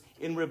was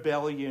in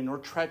rebellion or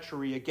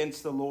treachery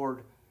against the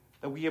Lord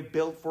that we have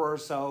built for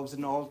ourselves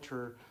an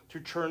altar to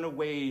turn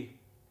away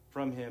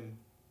from him.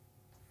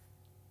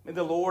 May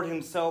the Lord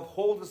himself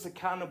hold us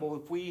accountable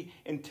if we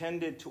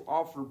intended to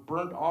offer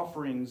burnt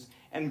offerings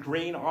and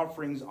grain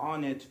offerings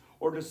on it,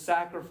 or to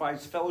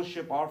sacrifice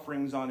fellowship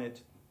offerings on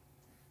it.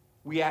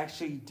 We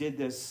actually did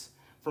this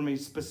from a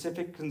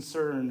specific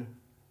concern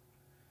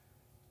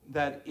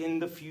that in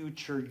the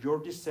future, your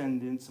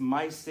descendants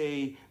might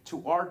say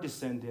to our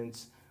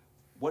descendants,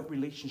 what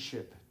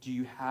relationship do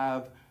you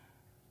have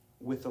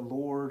with the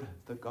Lord,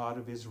 the God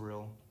of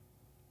Israel?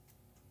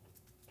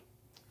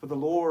 For the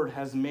Lord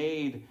has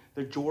made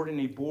the Jordan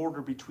a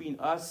border between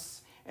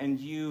us and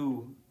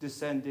you,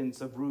 descendants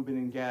of Reuben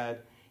and Gad.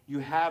 You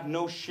have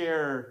no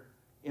share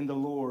in the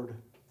Lord,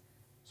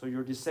 so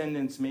your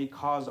descendants may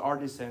cause our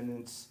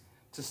descendants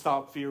to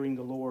stop fearing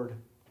the Lord.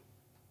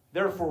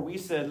 Therefore we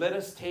said, let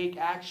us take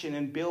action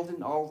and build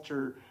an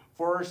altar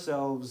for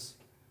ourselves,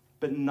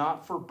 but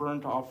not for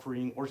burnt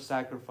offering or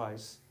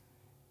sacrifice.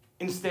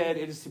 Instead,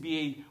 it is to be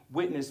a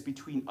witness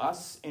between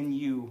us and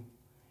you,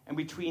 and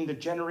between the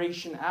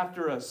generation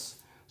after us,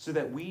 so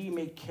that we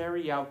may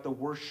carry out the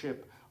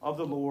worship of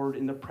the Lord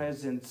in the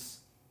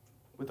presence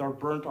with our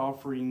burnt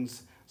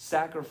offerings,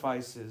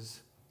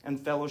 sacrifices, and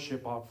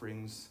fellowship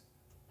offerings.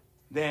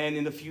 Then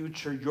in the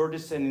future, your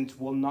descendants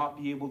will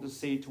not be able to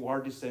say to our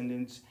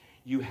descendants,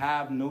 you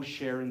have no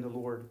share in the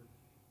Lord.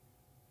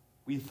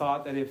 We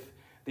thought that if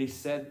they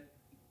said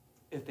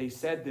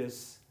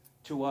this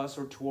to us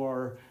or to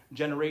our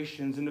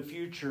generations in the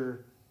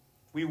future,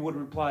 we would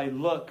reply,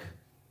 look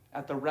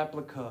at the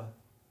replica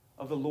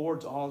of the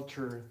Lord's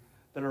altar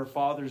that our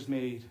fathers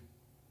made,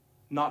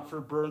 not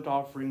for burnt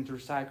offerings or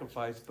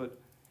sacrifice, but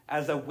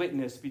as a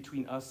witness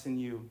between us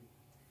and you.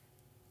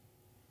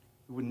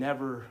 We would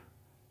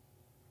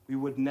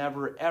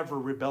never ever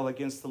rebel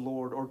against the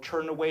Lord or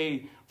turn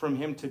away from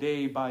him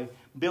today by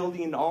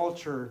building an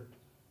altar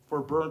for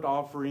burnt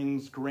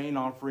offerings, grain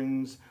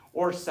offerings,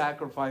 or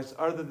sacrifice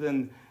other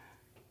than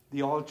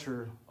the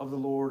altar of the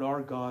Lord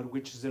our God,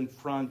 which is in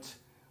front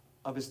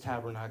of his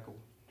tabernacle.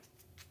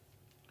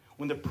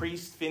 When the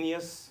priest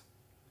Phinehas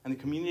and the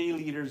community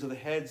leaders of the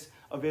heads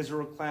of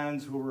Israel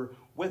clans who were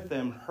with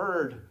them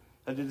heard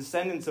that the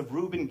descendants of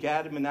Reuben,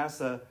 Gad, and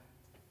Manasseh,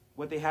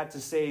 what they had to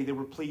say, they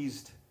were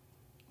pleased.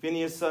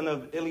 Phinehas, son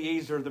of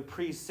Eleazar, the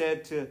priest,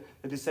 said to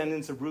the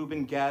descendants of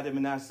Reuben, Gad, and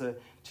Manasseh,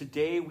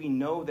 today we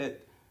know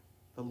that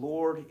the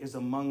Lord is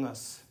among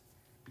us,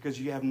 because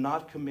you have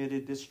not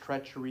committed this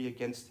treachery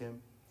against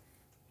him.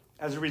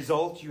 As a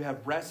result, you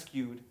have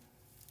rescued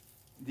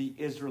the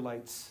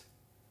Israelites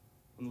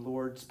from the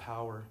Lord's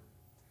power.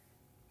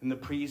 And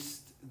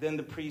then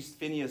the priest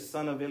Phinehas,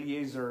 son of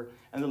Eleazar,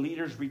 and the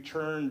leaders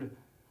returned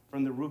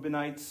from the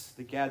Reubenites,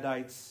 the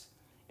Gadites,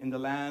 in the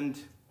land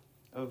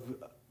of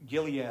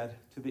Gilead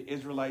to the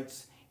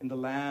Israelites in the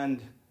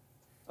land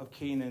of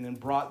Canaan, and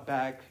brought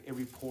back a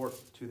report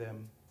to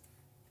them.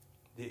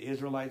 The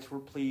Israelites were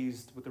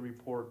pleased with the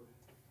report,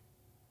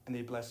 and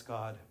they blessed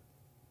God.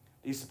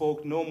 They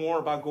spoke no more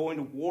about going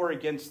to war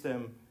against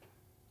them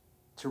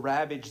to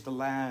ravage the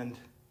land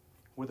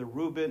where the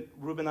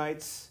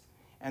Reubenites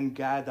and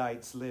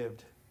Gadites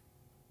lived.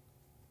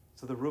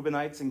 So the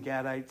Reubenites and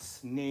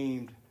Gadites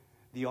named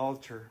the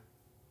altar.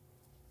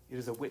 It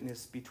is a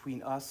witness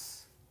between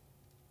us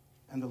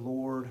and the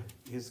Lord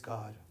is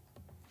God.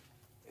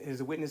 It is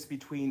a witness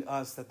between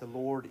us that the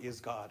Lord is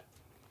God.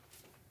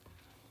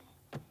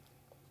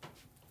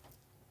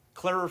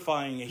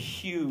 Clarifying a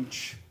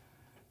huge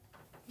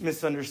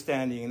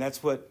misunderstanding. And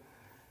that's what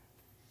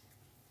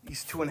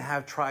these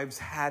 2.5 tribes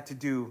had to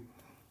do.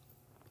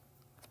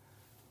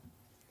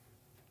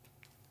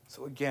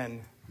 So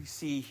again, we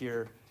see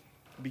here,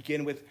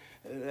 begin with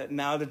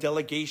now the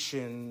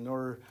delegation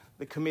or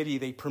the committee.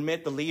 They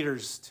permit the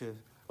leaders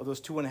of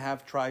those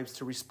 2.5 tribes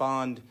to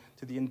respond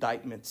to the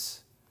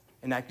indictments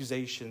and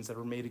accusations that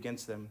were made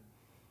against them.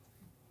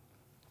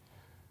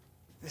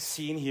 This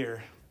scene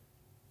here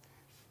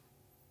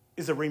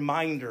is a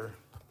reminder.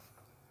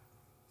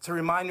 It's a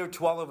reminder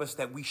to all of us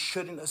that we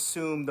shouldn't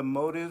assume the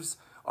motives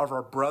of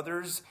our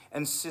brothers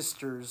and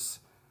sisters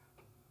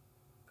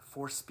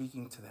before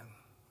speaking to them.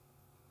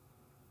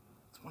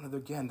 It's one of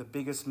the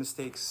biggest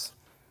mistakes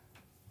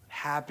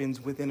happens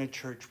within a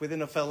church,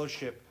 within a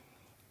fellowship,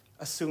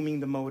 assuming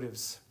the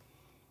motives.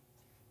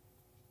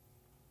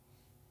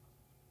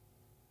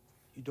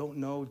 You don't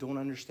know, don't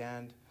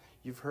understand.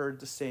 You've heard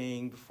the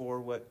saying before,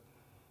 what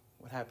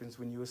happens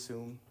when you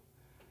assume.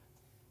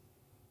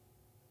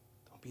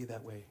 Don't be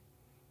that way.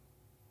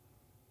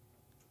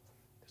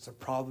 There's a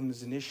problem,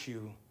 there's an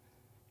issue.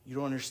 You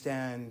don't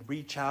understand.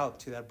 Reach out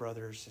to that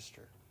brother or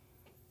sister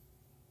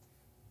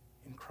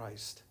in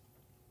Christ.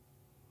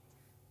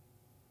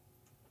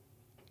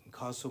 It can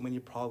cause so many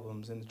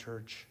problems in the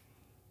church.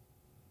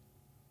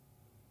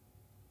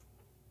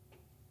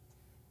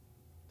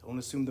 Don't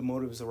assume the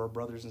motives of our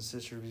brothers and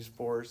sisters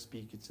before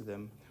speaking to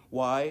them.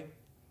 Why?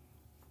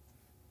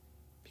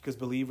 Because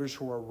believers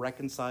who are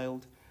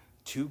reconciled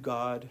to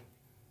God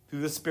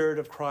through the Spirit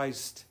of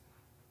Christ,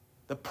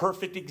 the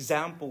perfect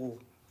example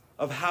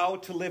of how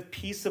to live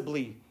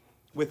peaceably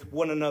with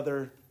one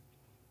another,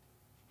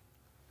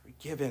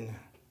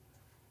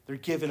 they're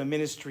given a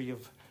ministry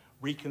of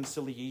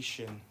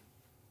reconciliation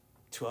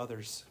to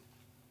others.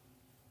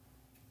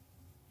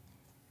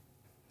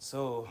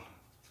 So,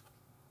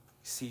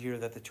 see here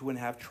that the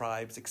 2.5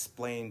 tribes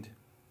explained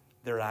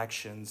their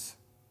actions.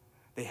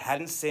 They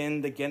hadn't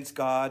sinned against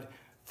God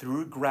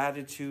through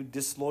gratitude,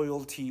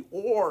 disloyalty,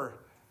 or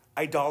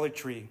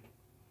idolatry.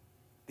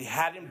 They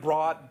hadn't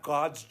brought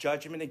God's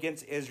judgment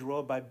against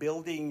Israel by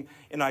building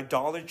an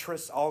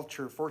idolatrous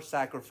altar for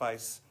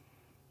sacrifice.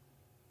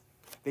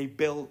 They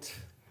built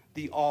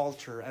the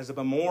altar as a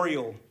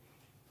memorial,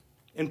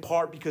 in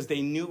part because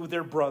they knew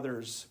their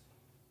brothers.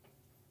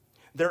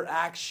 Their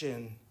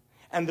action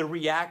and the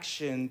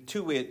reaction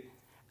to it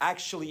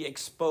actually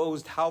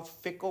exposed how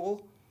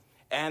fickle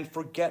and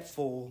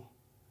forgetful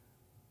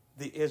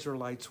the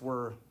Israelites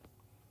were.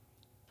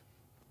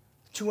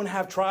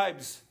 2.5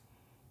 tribes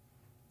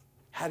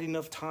had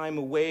enough time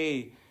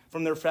away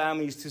from their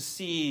families to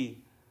see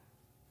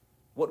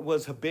what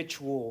was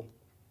habitual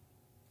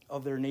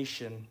of their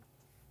nation.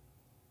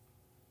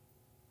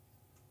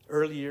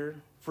 Earlier,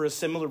 for a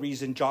similar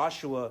reason,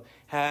 Joshua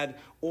had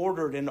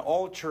ordered an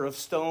altar of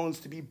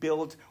stones to be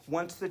built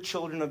once the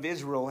children of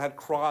Israel had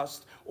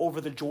crossed over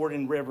the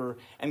Jordan River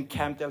and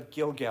camped at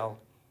Gilgal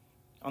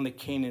on the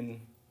Canaan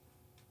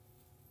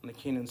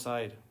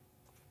side.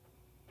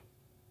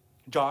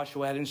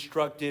 Joshua had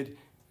instructed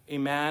a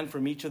man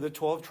from each of the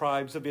 12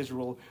 tribes of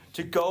Israel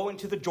to go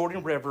into the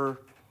Jordan River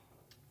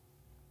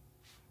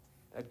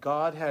that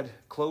God had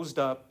closed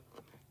up,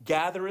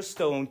 gather a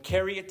stone,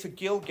 carry it to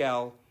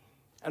Gilgal,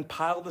 and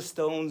pile the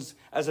stones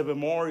as a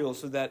memorial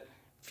so that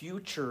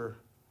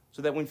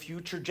when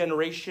future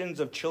generations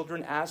of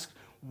children ask,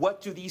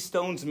 what do these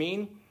stones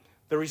mean?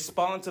 The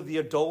response of the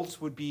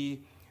adults would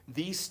be,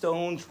 these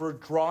stones were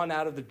drawn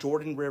out of the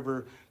Jordan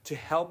River to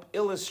help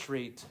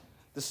illustrate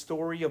the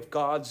story of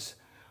God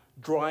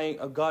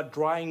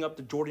drying up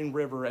the Jordan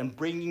River and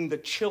bringing the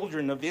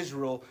children of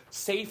Israel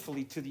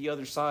safely to the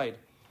other side.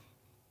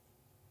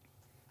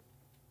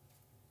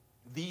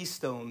 These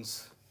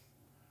stones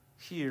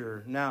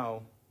here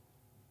now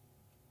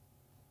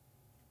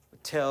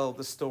tell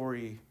the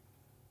story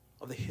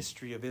of the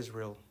history of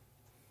Israel.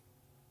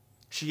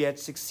 She had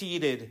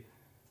succeeded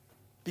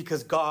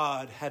because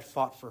God had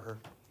fought for her.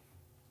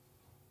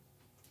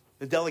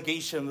 The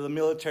delegation of the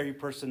military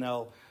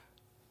personnel,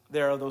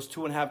 there are those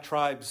 2.5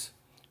 tribes,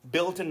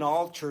 built an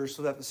altar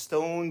so that the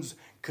stones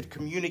could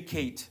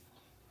communicate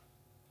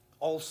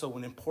also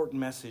an important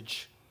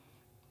message.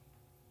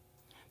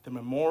 The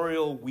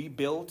memorial we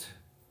built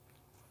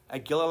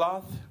at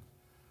Gilgal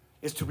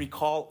is to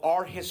recall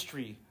our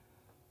history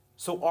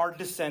so our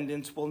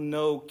descendants will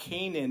know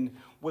Canaan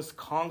was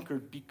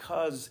conquered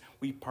because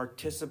we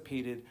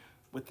participated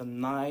with the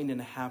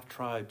 9.5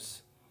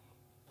 tribes.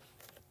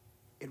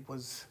 It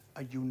was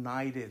a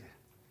united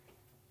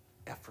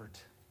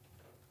effort.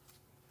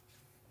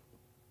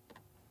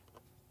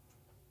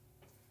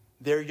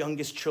 Their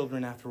youngest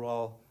children, after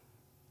all,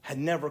 had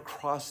never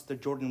crossed the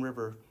Jordan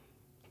River.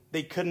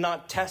 They could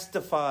not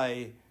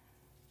testify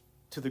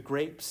to the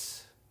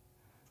grapes,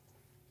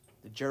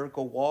 the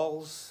Jericho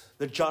walls,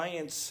 the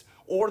giants,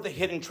 or the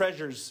hidden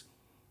treasures.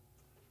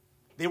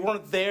 They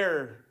weren't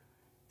there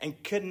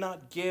and could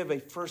not give a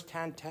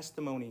first-hand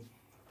testimony.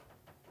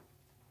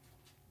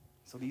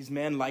 So these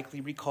men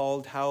likely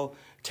recalled how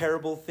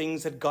terrible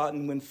things had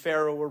gotten when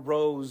Pharaoh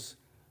arose,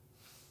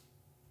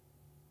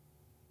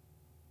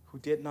 who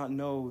did not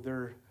know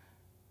their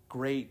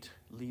great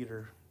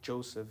leader,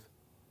 Joseph.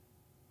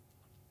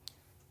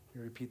 Let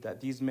me repeat that.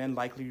 These men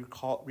likely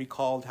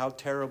recalled how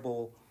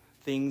terrible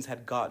things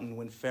had gotten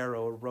when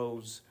Pharaoh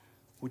arose,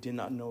 who did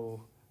not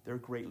know their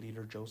great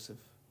leader, Joseph.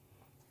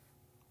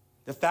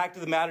 The fact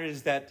of the matter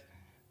is that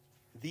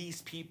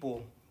these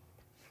people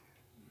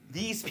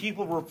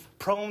were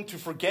prone to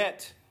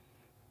forget.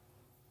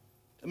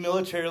 The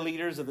military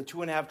leaders of the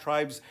 2.5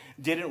 tribes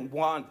didn't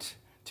want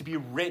to be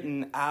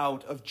written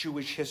out of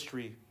Jewish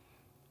history.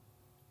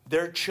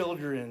 Their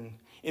children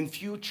in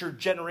future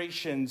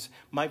generations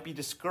might be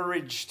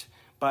discouraged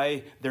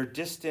by their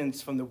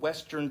distance from the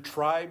Western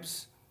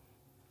tribes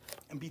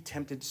and be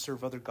tempted to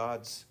serve other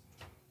gods.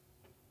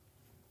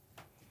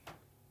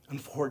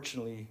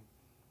 Unfortunately,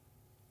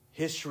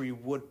 history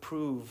would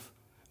prove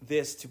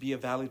this to be a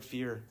valid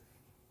fear.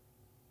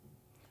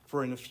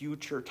 For in a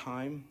future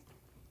time,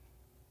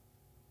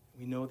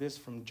 we know this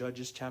from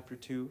Judges chapter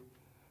 2,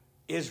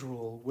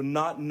 Israel would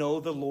not know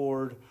the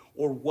Lord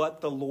or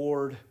what the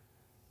Lord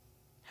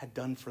had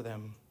done for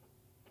them.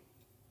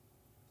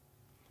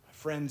 My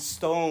friends,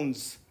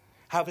 stones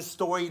have a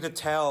story to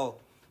tell.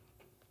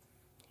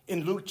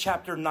 In Luke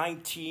chapter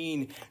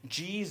 19,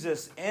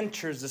 Jesus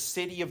enters the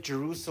city of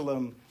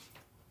Jerusalem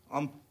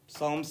on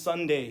Palm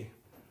Sunday.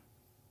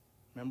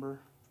 Remember?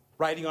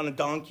 Riding on a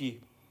donkey.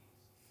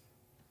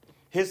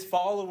 His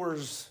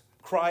followers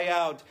cry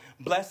out,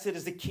 "Blessed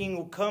is the King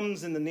who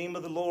comes in the name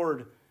of the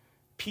Lord.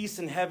 Peace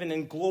in heaven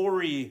and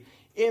glory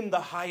in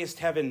the highest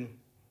heaven."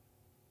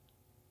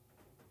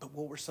 But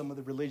what were some of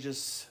the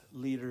religious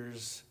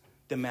leaders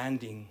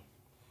demanding?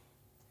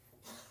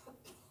 They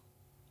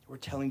were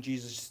telling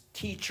Jesus,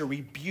 "Teacher,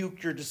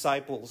 rebuke your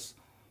disciples."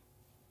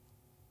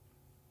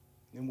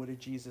 And what did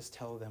Jesus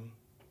tell them?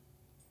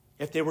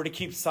 If they were to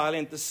keep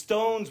silent, the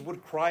stones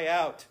would cry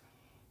out.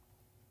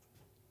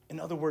 In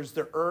other words,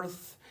 the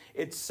earth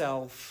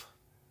itself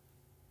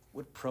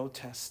would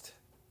protest.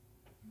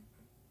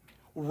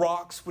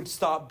 Rocks would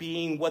stop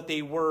being what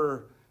they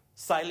were,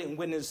 silent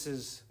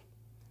witnesses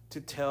to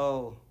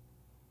tell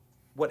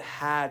what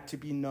had to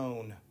be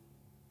known.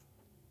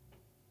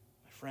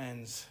 My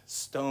friends,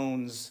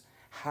 stones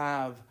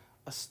have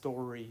a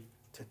story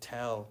to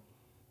tell.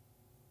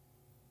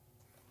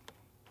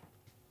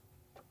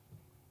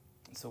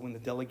 And so when the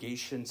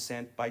delegation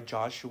sent by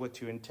Joshua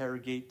to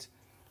interrogate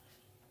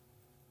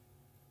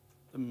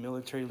the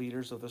military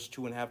leaders of those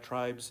 2.5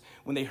 tribes,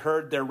 when they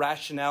heard their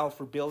rationale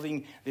for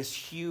building this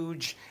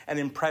huge and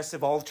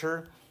impressive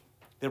altar,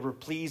 they were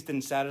pleased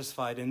and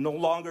satisfied and no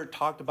longer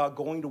talked about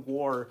going to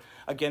war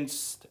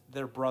against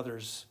their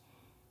brothers.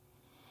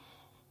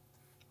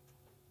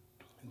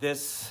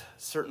 These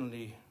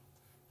certainly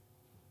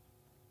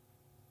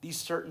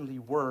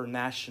were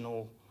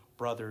national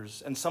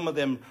brothers, and some of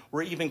them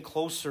were even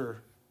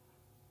closer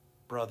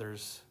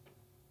brothers.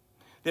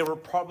 They were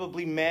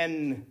probably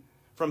men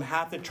from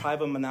half the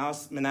tribe of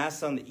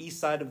Manasseh on the east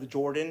side of the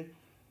Jordan,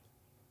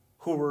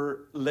 who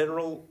were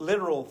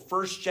literal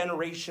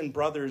first-generation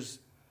brothers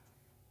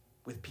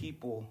with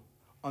people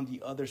on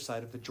the other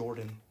side of the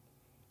Jordan,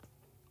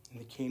 in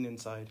the Canaan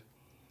side.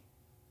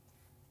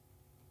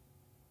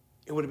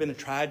 It would have been a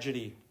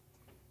tragedy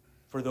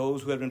for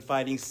those who had been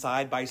fighting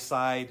side by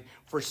side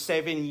for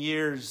 7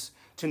 years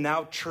to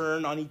now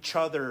turn on each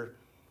other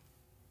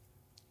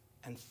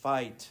and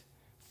fight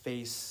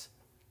face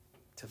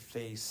to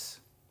face.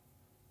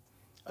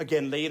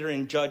 Again, later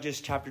in Judges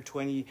chapter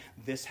 20,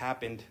 this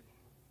happened.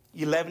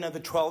 11 of the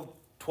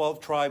 12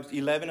 tribes,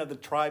 11 of the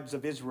tribes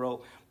of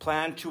Israel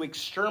planned to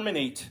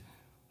exterminate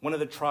one of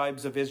the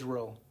tribes of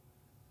Israel,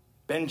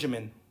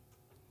 Benjamin,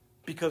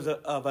 because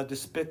of a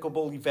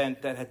despicable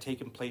event that had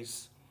taken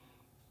place.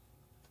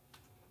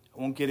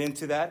 I won't get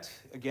into that.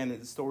 Again,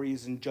 the story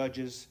is in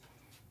Judges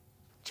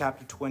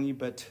chapter 20,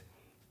 but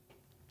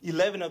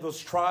 11 of those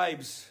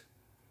tribes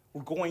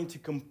were going to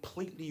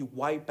completely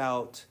wipe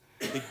out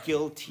the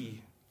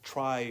guilty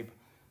tribe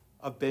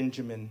of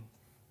Benjamin.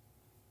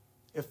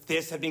 If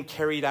this had been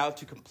carried out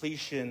to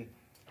completion,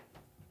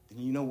 then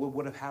you know what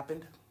would have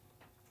happened?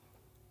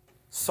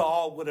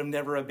 Saul would have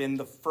never have been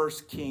the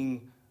first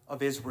king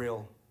of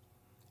Israel,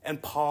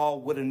 and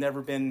Paul would have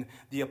never been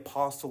the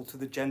apostle to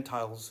the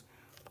Gentiles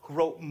who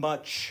wrote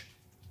much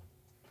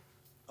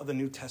of the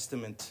New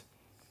Testament.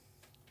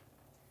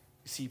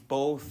 You see,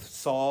 both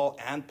Saul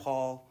and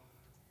Paul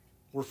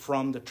were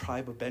from the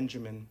tribe of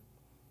Benjamin.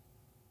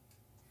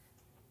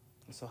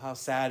 And so how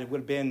sad it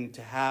would have been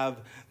to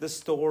have the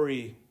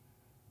story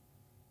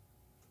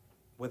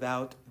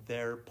without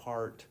their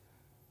part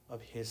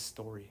of his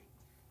story.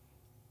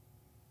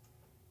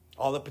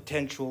 All the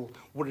potential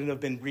wouldn't have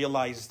been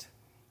realized,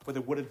 for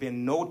there would have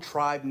been no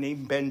tribe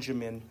named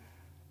Benjamin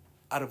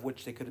out of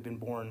which they could have been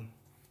born.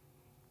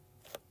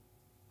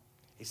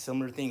 A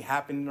similar thing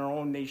happened in our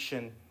own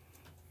nation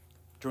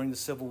during the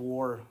Civil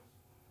War,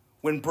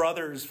 when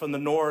brothers from the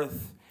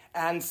north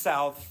and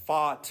south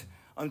fought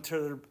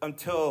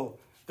until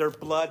their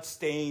blood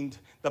stained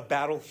the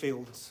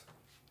battlefields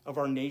of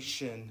our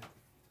nation,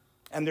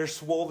 and their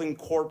swollen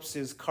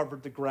corpses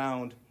covered the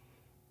ground.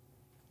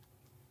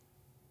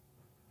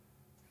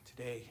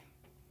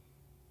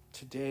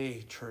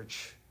 Today,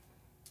 church,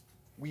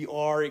 we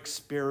are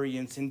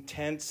experiencing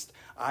intense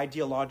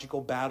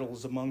ideological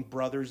battles among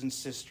brothers and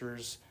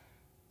sisters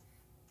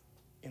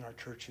in our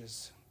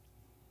churches,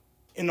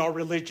 in our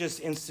religious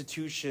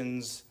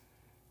institutions,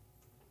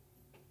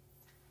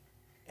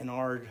 in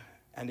our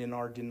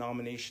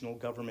denominational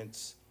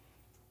governments.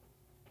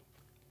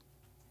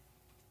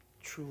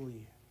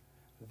 Truly,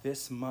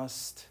 this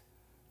must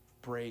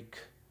break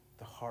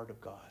the heart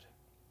of God.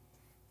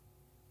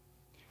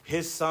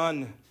 His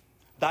Son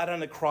died on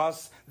the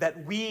cross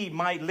that we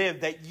might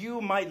live, that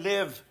you might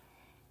live.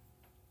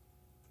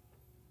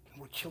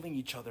 And we're killing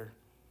each other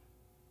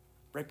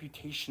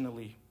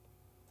reputationally,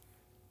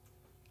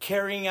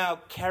 carrying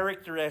out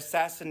character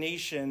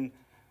assassination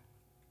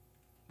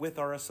with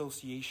our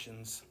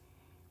associations.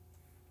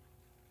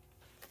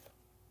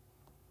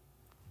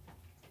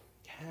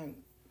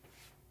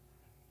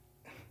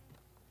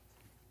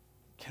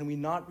 Can we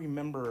not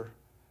remember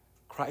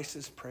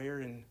Christ's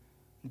prayer in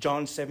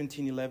John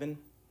 17:11?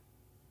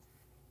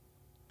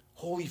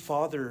 Holy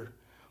Father,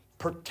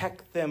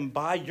 protect them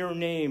by your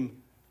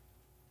name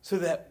so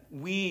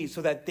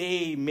that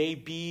they may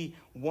be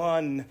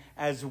one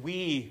as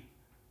we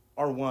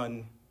are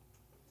one.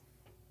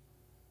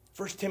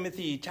 1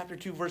 Timothy chapter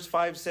 2 verse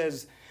 5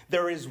 says,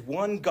 there is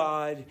one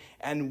God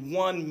and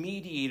one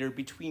mediator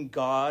between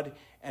God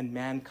and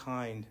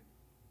mankind,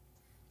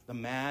 the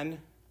man,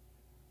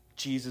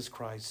 Jesus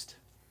Christ.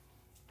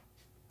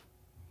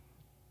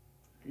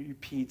 I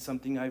repeat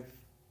something I've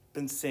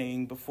been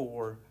saying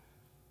before.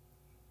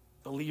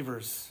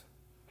 Believers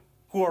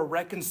who are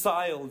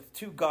reconciled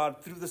to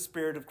God through the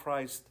Spirit of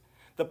Christ,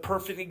 the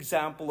perfect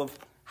example of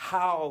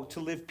how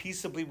to live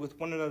peaceably with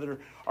one another,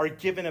 are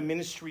given a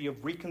ministry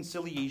of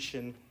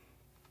reconciliation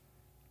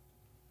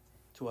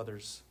to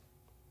others.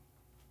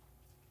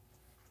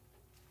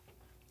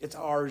 It's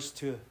ours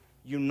to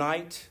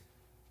unite.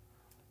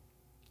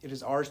 It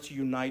is ours to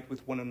unite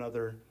with one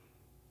another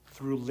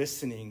through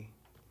listening.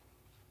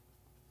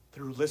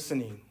 Through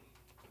listening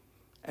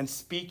and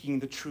speaking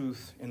the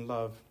truth in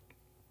love.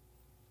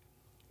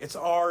 It's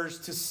ours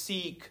to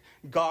seek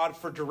God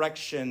for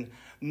direction,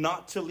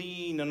 not to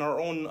lean on our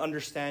own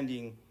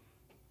understanding.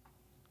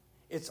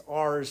 It's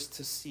ours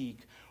to seek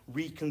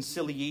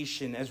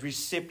reconciliation as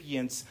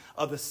recipients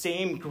of the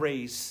same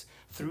grace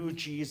through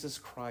Jesus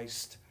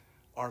Christ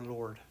our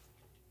Lord.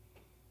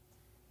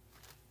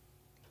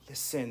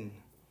 Listen.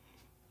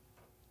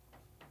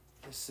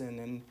 Listen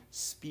and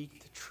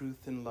speak the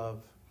truth in love.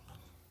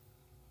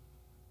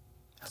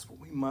 That's what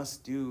we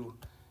must do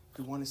if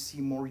we want to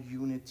see more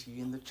unity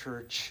in the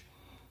church.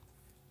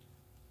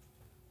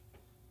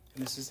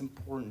 And this is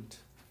important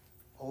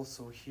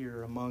also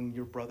here among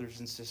your brothers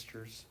and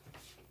sisters.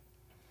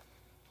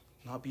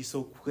 Not be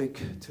so quick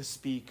to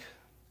speak.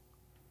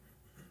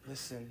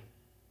 Listen.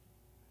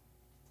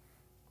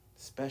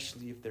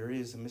 Especially if there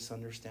is a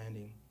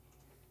misunderstanding.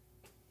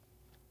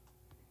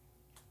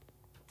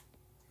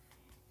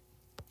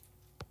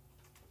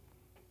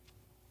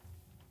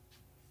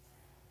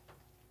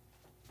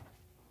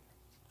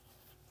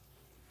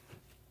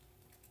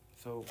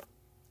 So,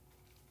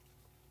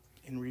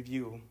 in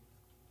review,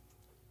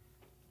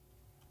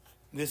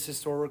 this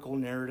historical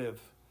narrative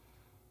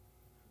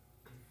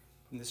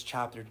in this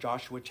chapter,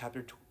 Joshua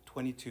chapter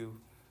 22,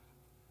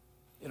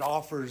 it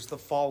offers the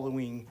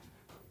following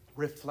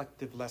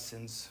reflective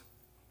lessons.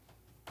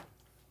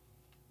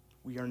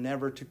 We are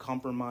never to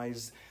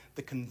compromise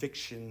the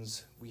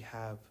convictions we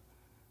have,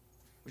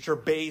 which are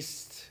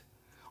based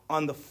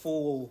on the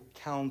full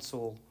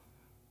counsel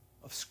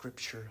of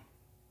Scripture.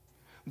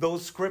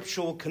 Those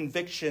scriptural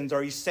convictions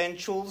are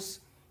essentials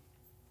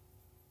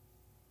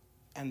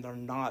and are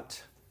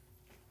not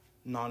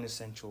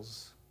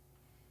non-essentials.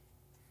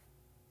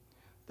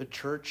 The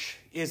church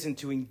isn't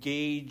to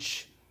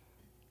engage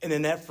in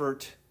an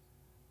effort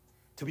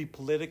to be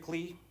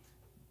politically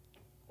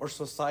or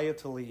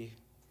societally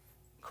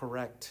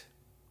correct.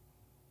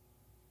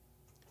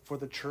 For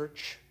the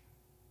church,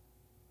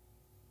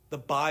 the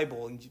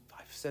Bible, and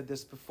I've said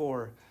this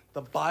before,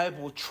 the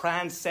Bible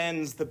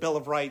transcends the Bill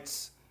of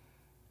Rights.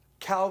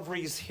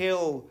 Calvary's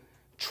Hill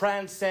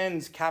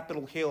transcends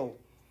Capitol Hill.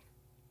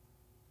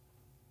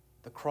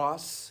 The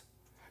cross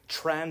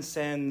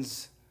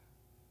transcends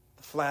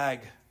the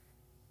flag.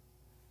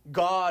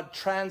 God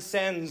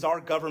transcends our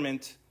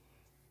government.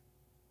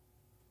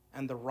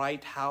 And the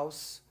right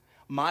house,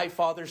 my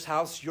Father's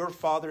house, your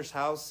Father's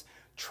house,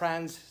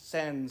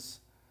 transcends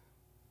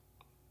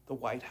the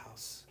White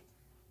House.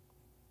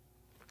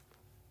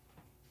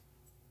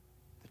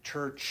 The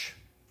church,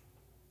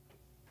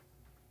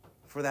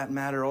 for that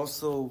matter,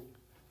 also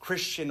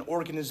Christian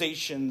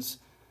organizations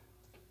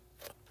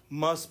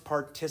must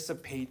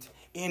participate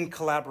in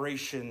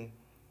collaboration.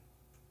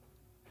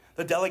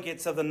 The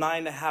delegates of the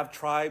 9.5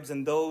 tribes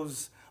and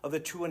those of the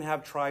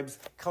 2.5 tribes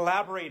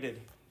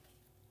collaborated.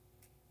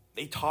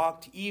 They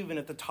talked even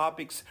if the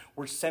topics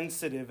were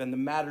sensitive and the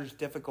matters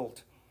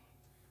difficult.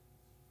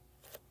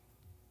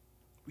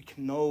 We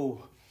can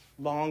no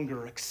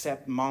longer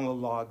accept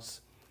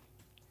monologues.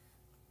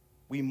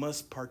 We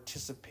must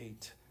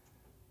participate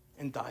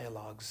in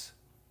dialogues.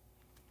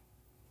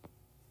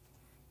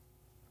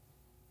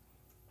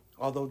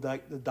 Although the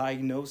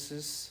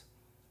diagnoses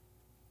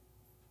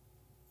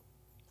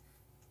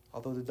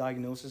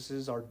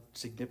are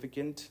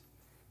significant,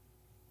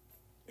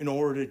 in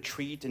order to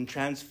treat and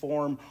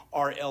transform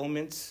our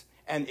ailments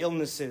and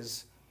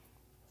illnesses,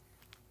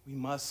 we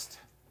must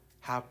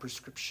have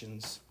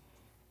prescriptions.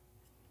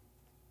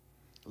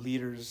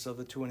 Leaders of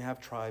the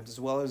 2.5 tribes, as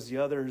well as the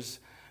other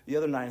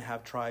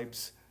 9.5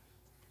 tribes,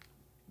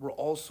 were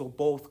also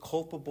both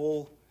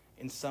culpable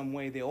in some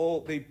way.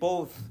 They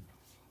both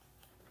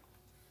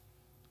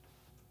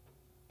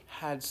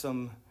had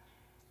some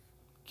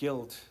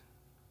guilt,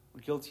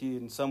 were guilty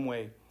in some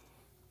way.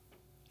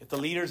 If the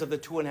leaders of the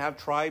 2.5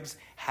 tribes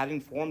had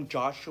informed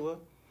Joshua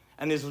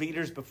and his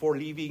leaders before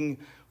leaving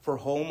for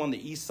home on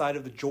the east side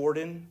of the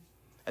Jordan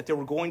that they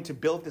were going to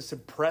build this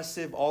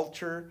impressive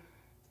altar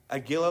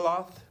at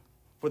Gilaloth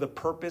for the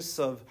purpose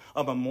of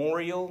a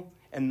memorial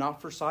and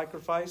not for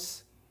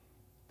sacrifice,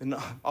 then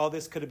all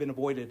this could have been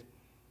avoided.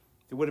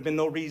 There would have been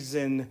no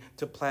reason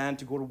to plan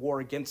to go to war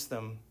against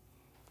them.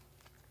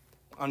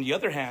 On the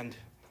other hand,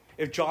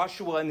 if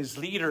Joshua and his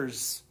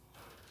leaders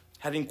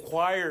had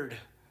inquired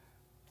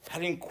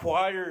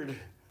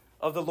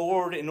of the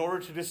Lord in order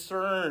to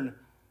discern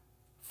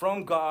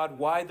from God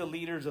why the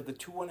leaders of the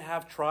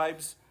 2.5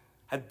 tribes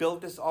had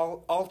built this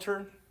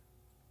altar,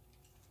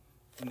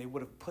 then they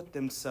would have put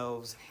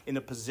themselves in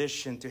a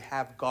position to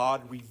have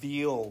God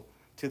reveal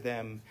to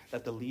them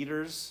that the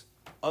leaders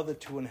of the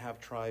 2.5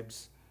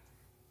 tribes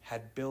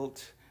had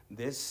built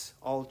this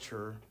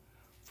altar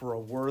for a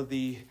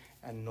worthy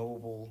and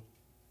noble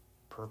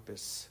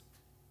purpose,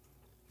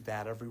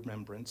 that of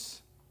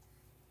remembrance.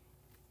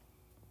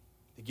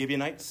 The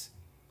Gibeonites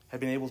had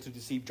been able to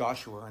deceive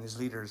Joshua and his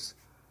leaders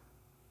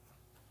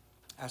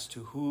as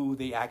to who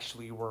they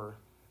actually were.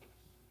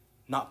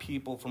 not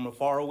people from a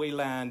faraway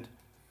land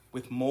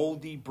with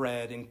moldy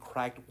bread and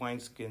cracked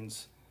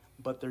wineskins,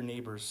 but their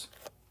neighbors.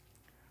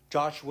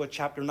 Joshua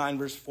chapter 9,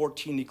 verse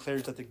 14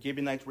 declares that the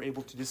Gibeonites were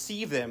able to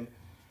deceive them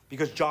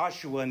because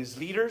Joshua and his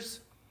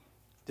leaders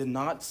did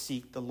not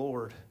seek the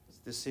Lord's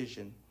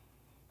decision.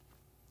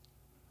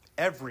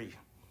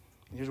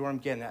 Here's where I'm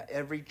getting at,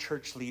 every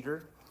church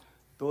leader,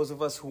 those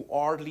of us who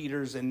are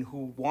leaders and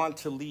who want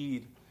to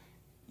lead,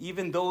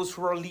 even those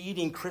who are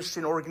leading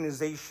Christian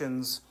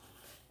organizations,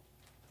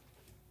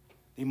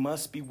 they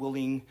must be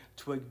willing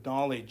to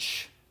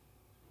acknowledge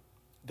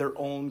their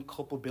own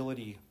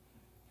culpability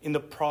in the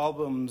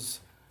problems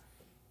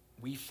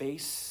we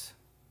face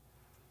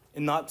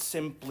and not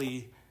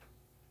simply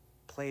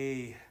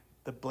play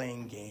the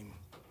blame game.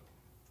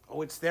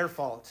 Oh, it's their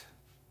fault.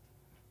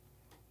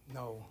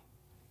 No,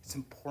 it's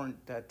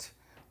important that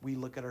we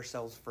look at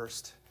ourselves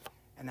first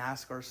and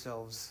ask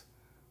ourselves,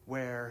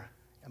 where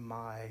am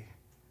I?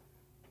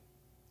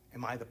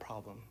 Am I the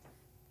problem?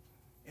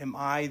 Am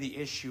I the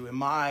issue?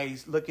 Am I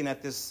looking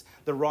at this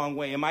the wrong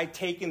way? Am I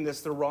taking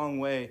this the wrong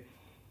way?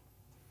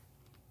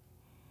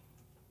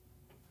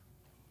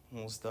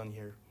 Almost done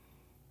here.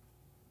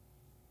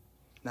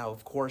 Now,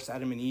 of course,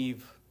 Adam and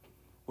Eve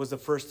was the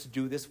first to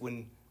do this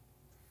when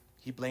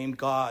he blamed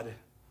God.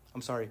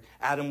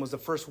 Adam was the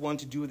first one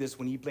to do this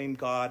when he blamed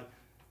God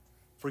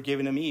for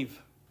giving him Eve.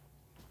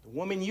 The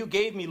woman you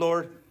gave me,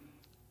 Lord.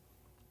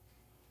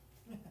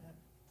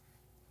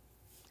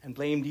 And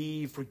blamed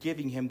Eve for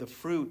giving him the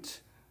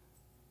fruit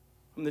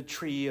from the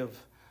tree of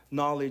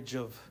knowledge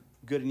of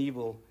good and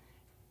evil,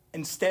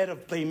 instead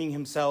of blaming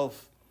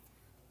himself.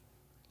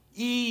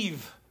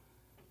 Eve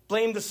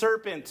blamed the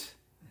serpent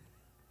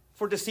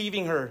for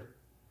deceiving her.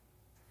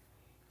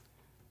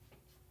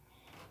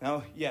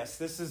 Now, yes,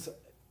 this is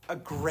a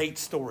great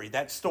story.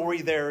 That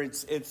story there,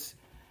 it's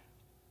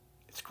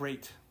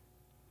great.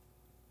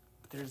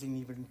 But there's an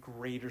even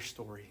greater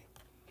story.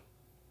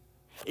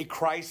 A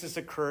crisis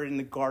occurred in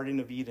the Garden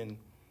of Eden.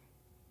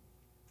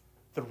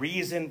 The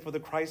reason for the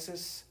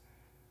crisis?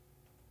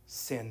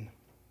 Sin.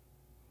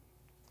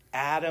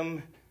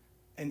 Adam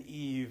and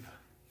Eve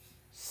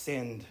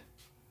sinned.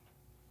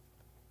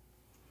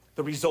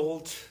 The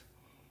result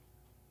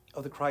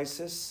of the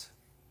crisis?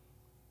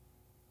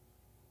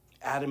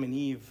 Adam and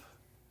Eve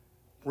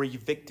were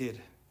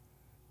evicted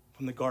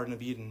from the Garden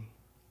of Eden.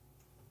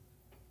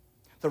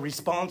 The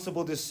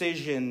responsible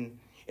decision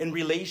in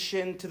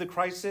relation to the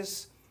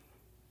crisis?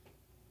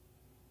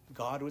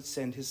 God would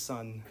send his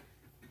son,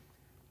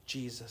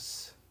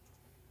 Jesus,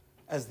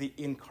 as the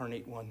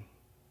incarnate one.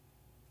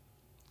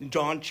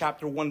 John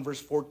chapter 1 verse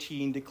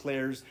 14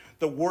 declares,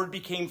 the Word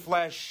became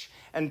flesh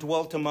and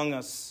dwelt among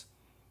us.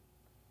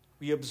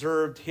 We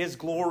observed his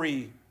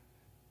glory,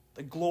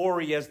 the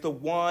glory as the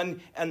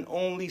one and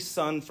only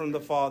Son from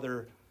the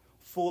Father,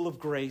 full of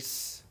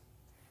grace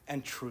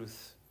and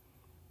truth.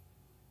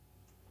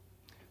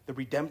 The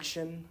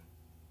redemption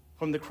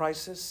from the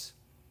crisis,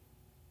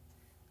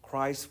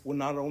 Christ will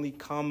not only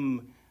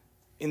come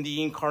in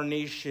the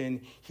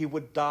incarnation, he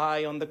would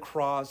die on the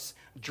cross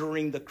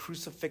during the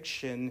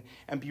crucifixion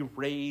and be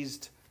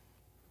raised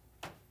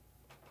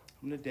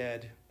from the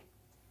dead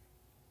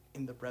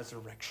in the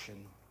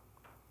resurrection.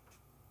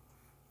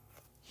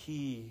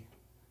 He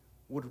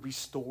would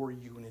restore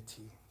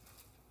unity.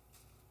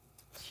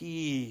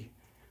 He,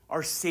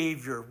 our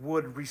Savior,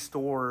 would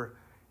restore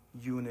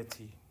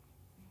unity.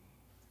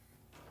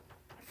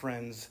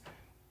 Friends,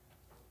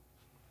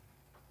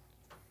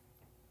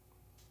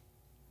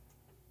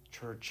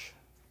 church,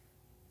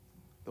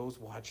 those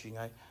watching,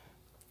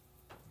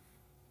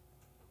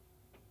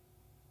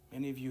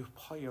 many of you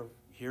probably are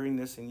hearing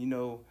this and you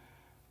know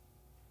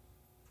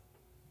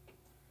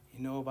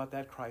about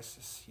that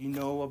crisis. You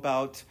know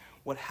about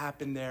what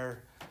happened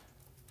there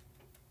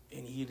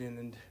in Eden,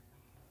 and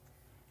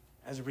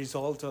as a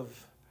result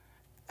of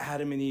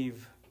Adam and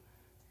Eve,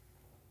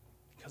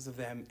 because of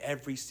them,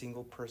 every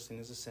single person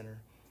is a sinner.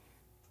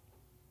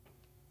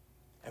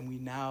 And we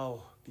now,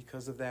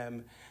 because of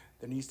them,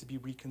 there needs to be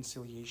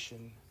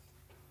reconciliation.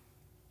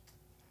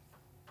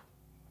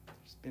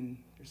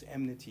 There's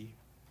enmity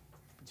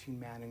between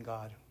man and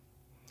God.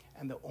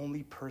 And the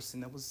only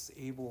person that was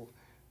able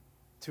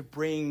to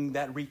bring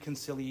that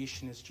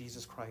reconciliation is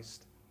Jesus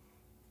Christ.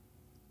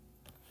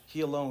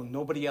 He alone,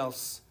 nobody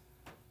else.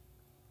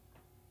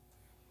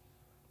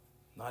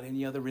 Not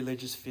any other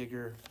religious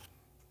figure.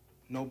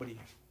 Nobody.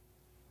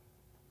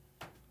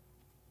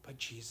 But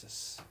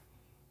Jesus.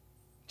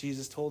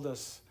 Jesus told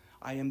us,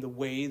 I am the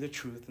way, the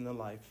truth, and the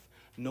life.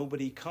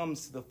 Nobody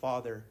comes to the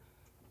Father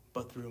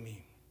but through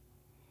me.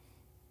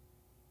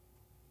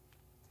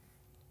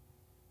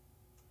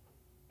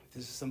 If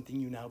this is something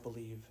you now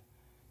believe,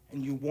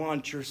 and you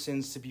want your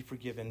sins to be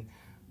forgiven,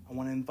 I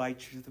want to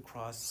invite you to the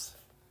cross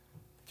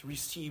to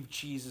receive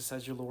Jesus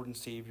as your Lord and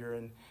Savior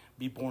and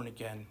be born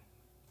again.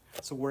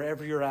 So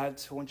wherever you're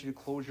at, I want you to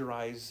close your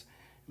eyes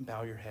and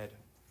bow your head.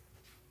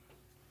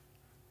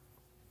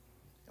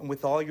 And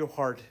with all your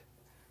heart,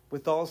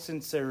 with all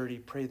sincerity,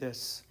 pray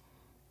this.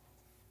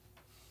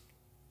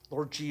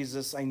 Lord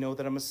Jesus, I know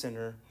that I'm a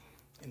sinner.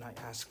 and I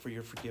ask for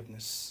your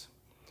forgiveness.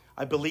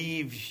 I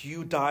believe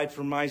you died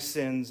for my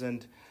sins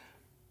and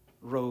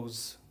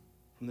rose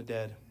from the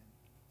dead.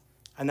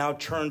 I now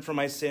turn from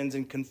my sins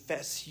and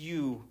confess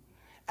you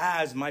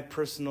as my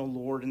personal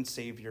Lord and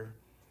Savior.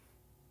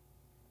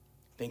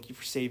 Thank you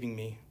for saving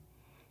me.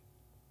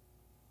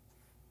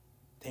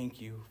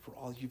 Thank you for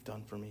all you've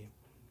done for me.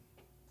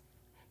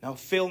 Now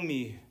fill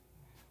me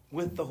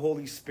with the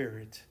Holy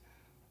Spirit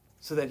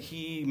so that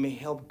he may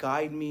help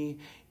guide me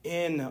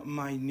in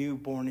my new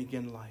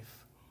born-again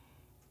life.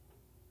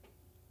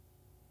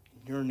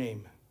 In your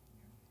name,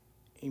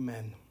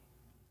 amen.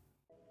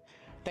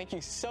 Thank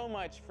you so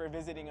much for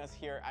visiting us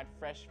here at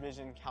Fresh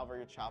Vision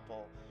Calvary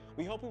Chapel.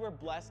 We hope you were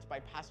blessed by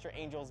Pastor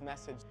Angel's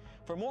message.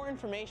 For more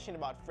information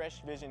about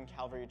Fresh Vision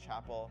Calvary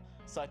Chapel,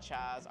 such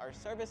as our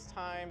service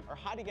time or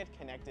how to get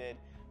connected,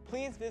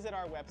 please visit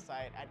our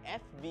website at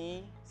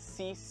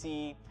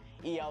FVCCELP.com.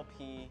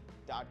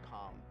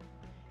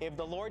 If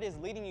the Lord is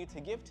leading you to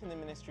give to the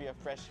ministry of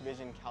Fresh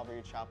Vision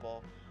Calvary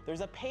Chapel,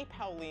 there's a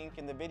PayPal link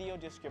in the video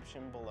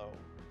description below.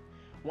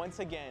 Once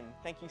again,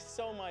 thank you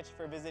so much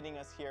for visiting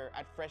us here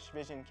at Fresh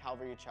Vision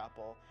Calvary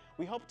Chapel.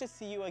 We hope to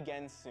see you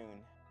again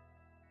soon.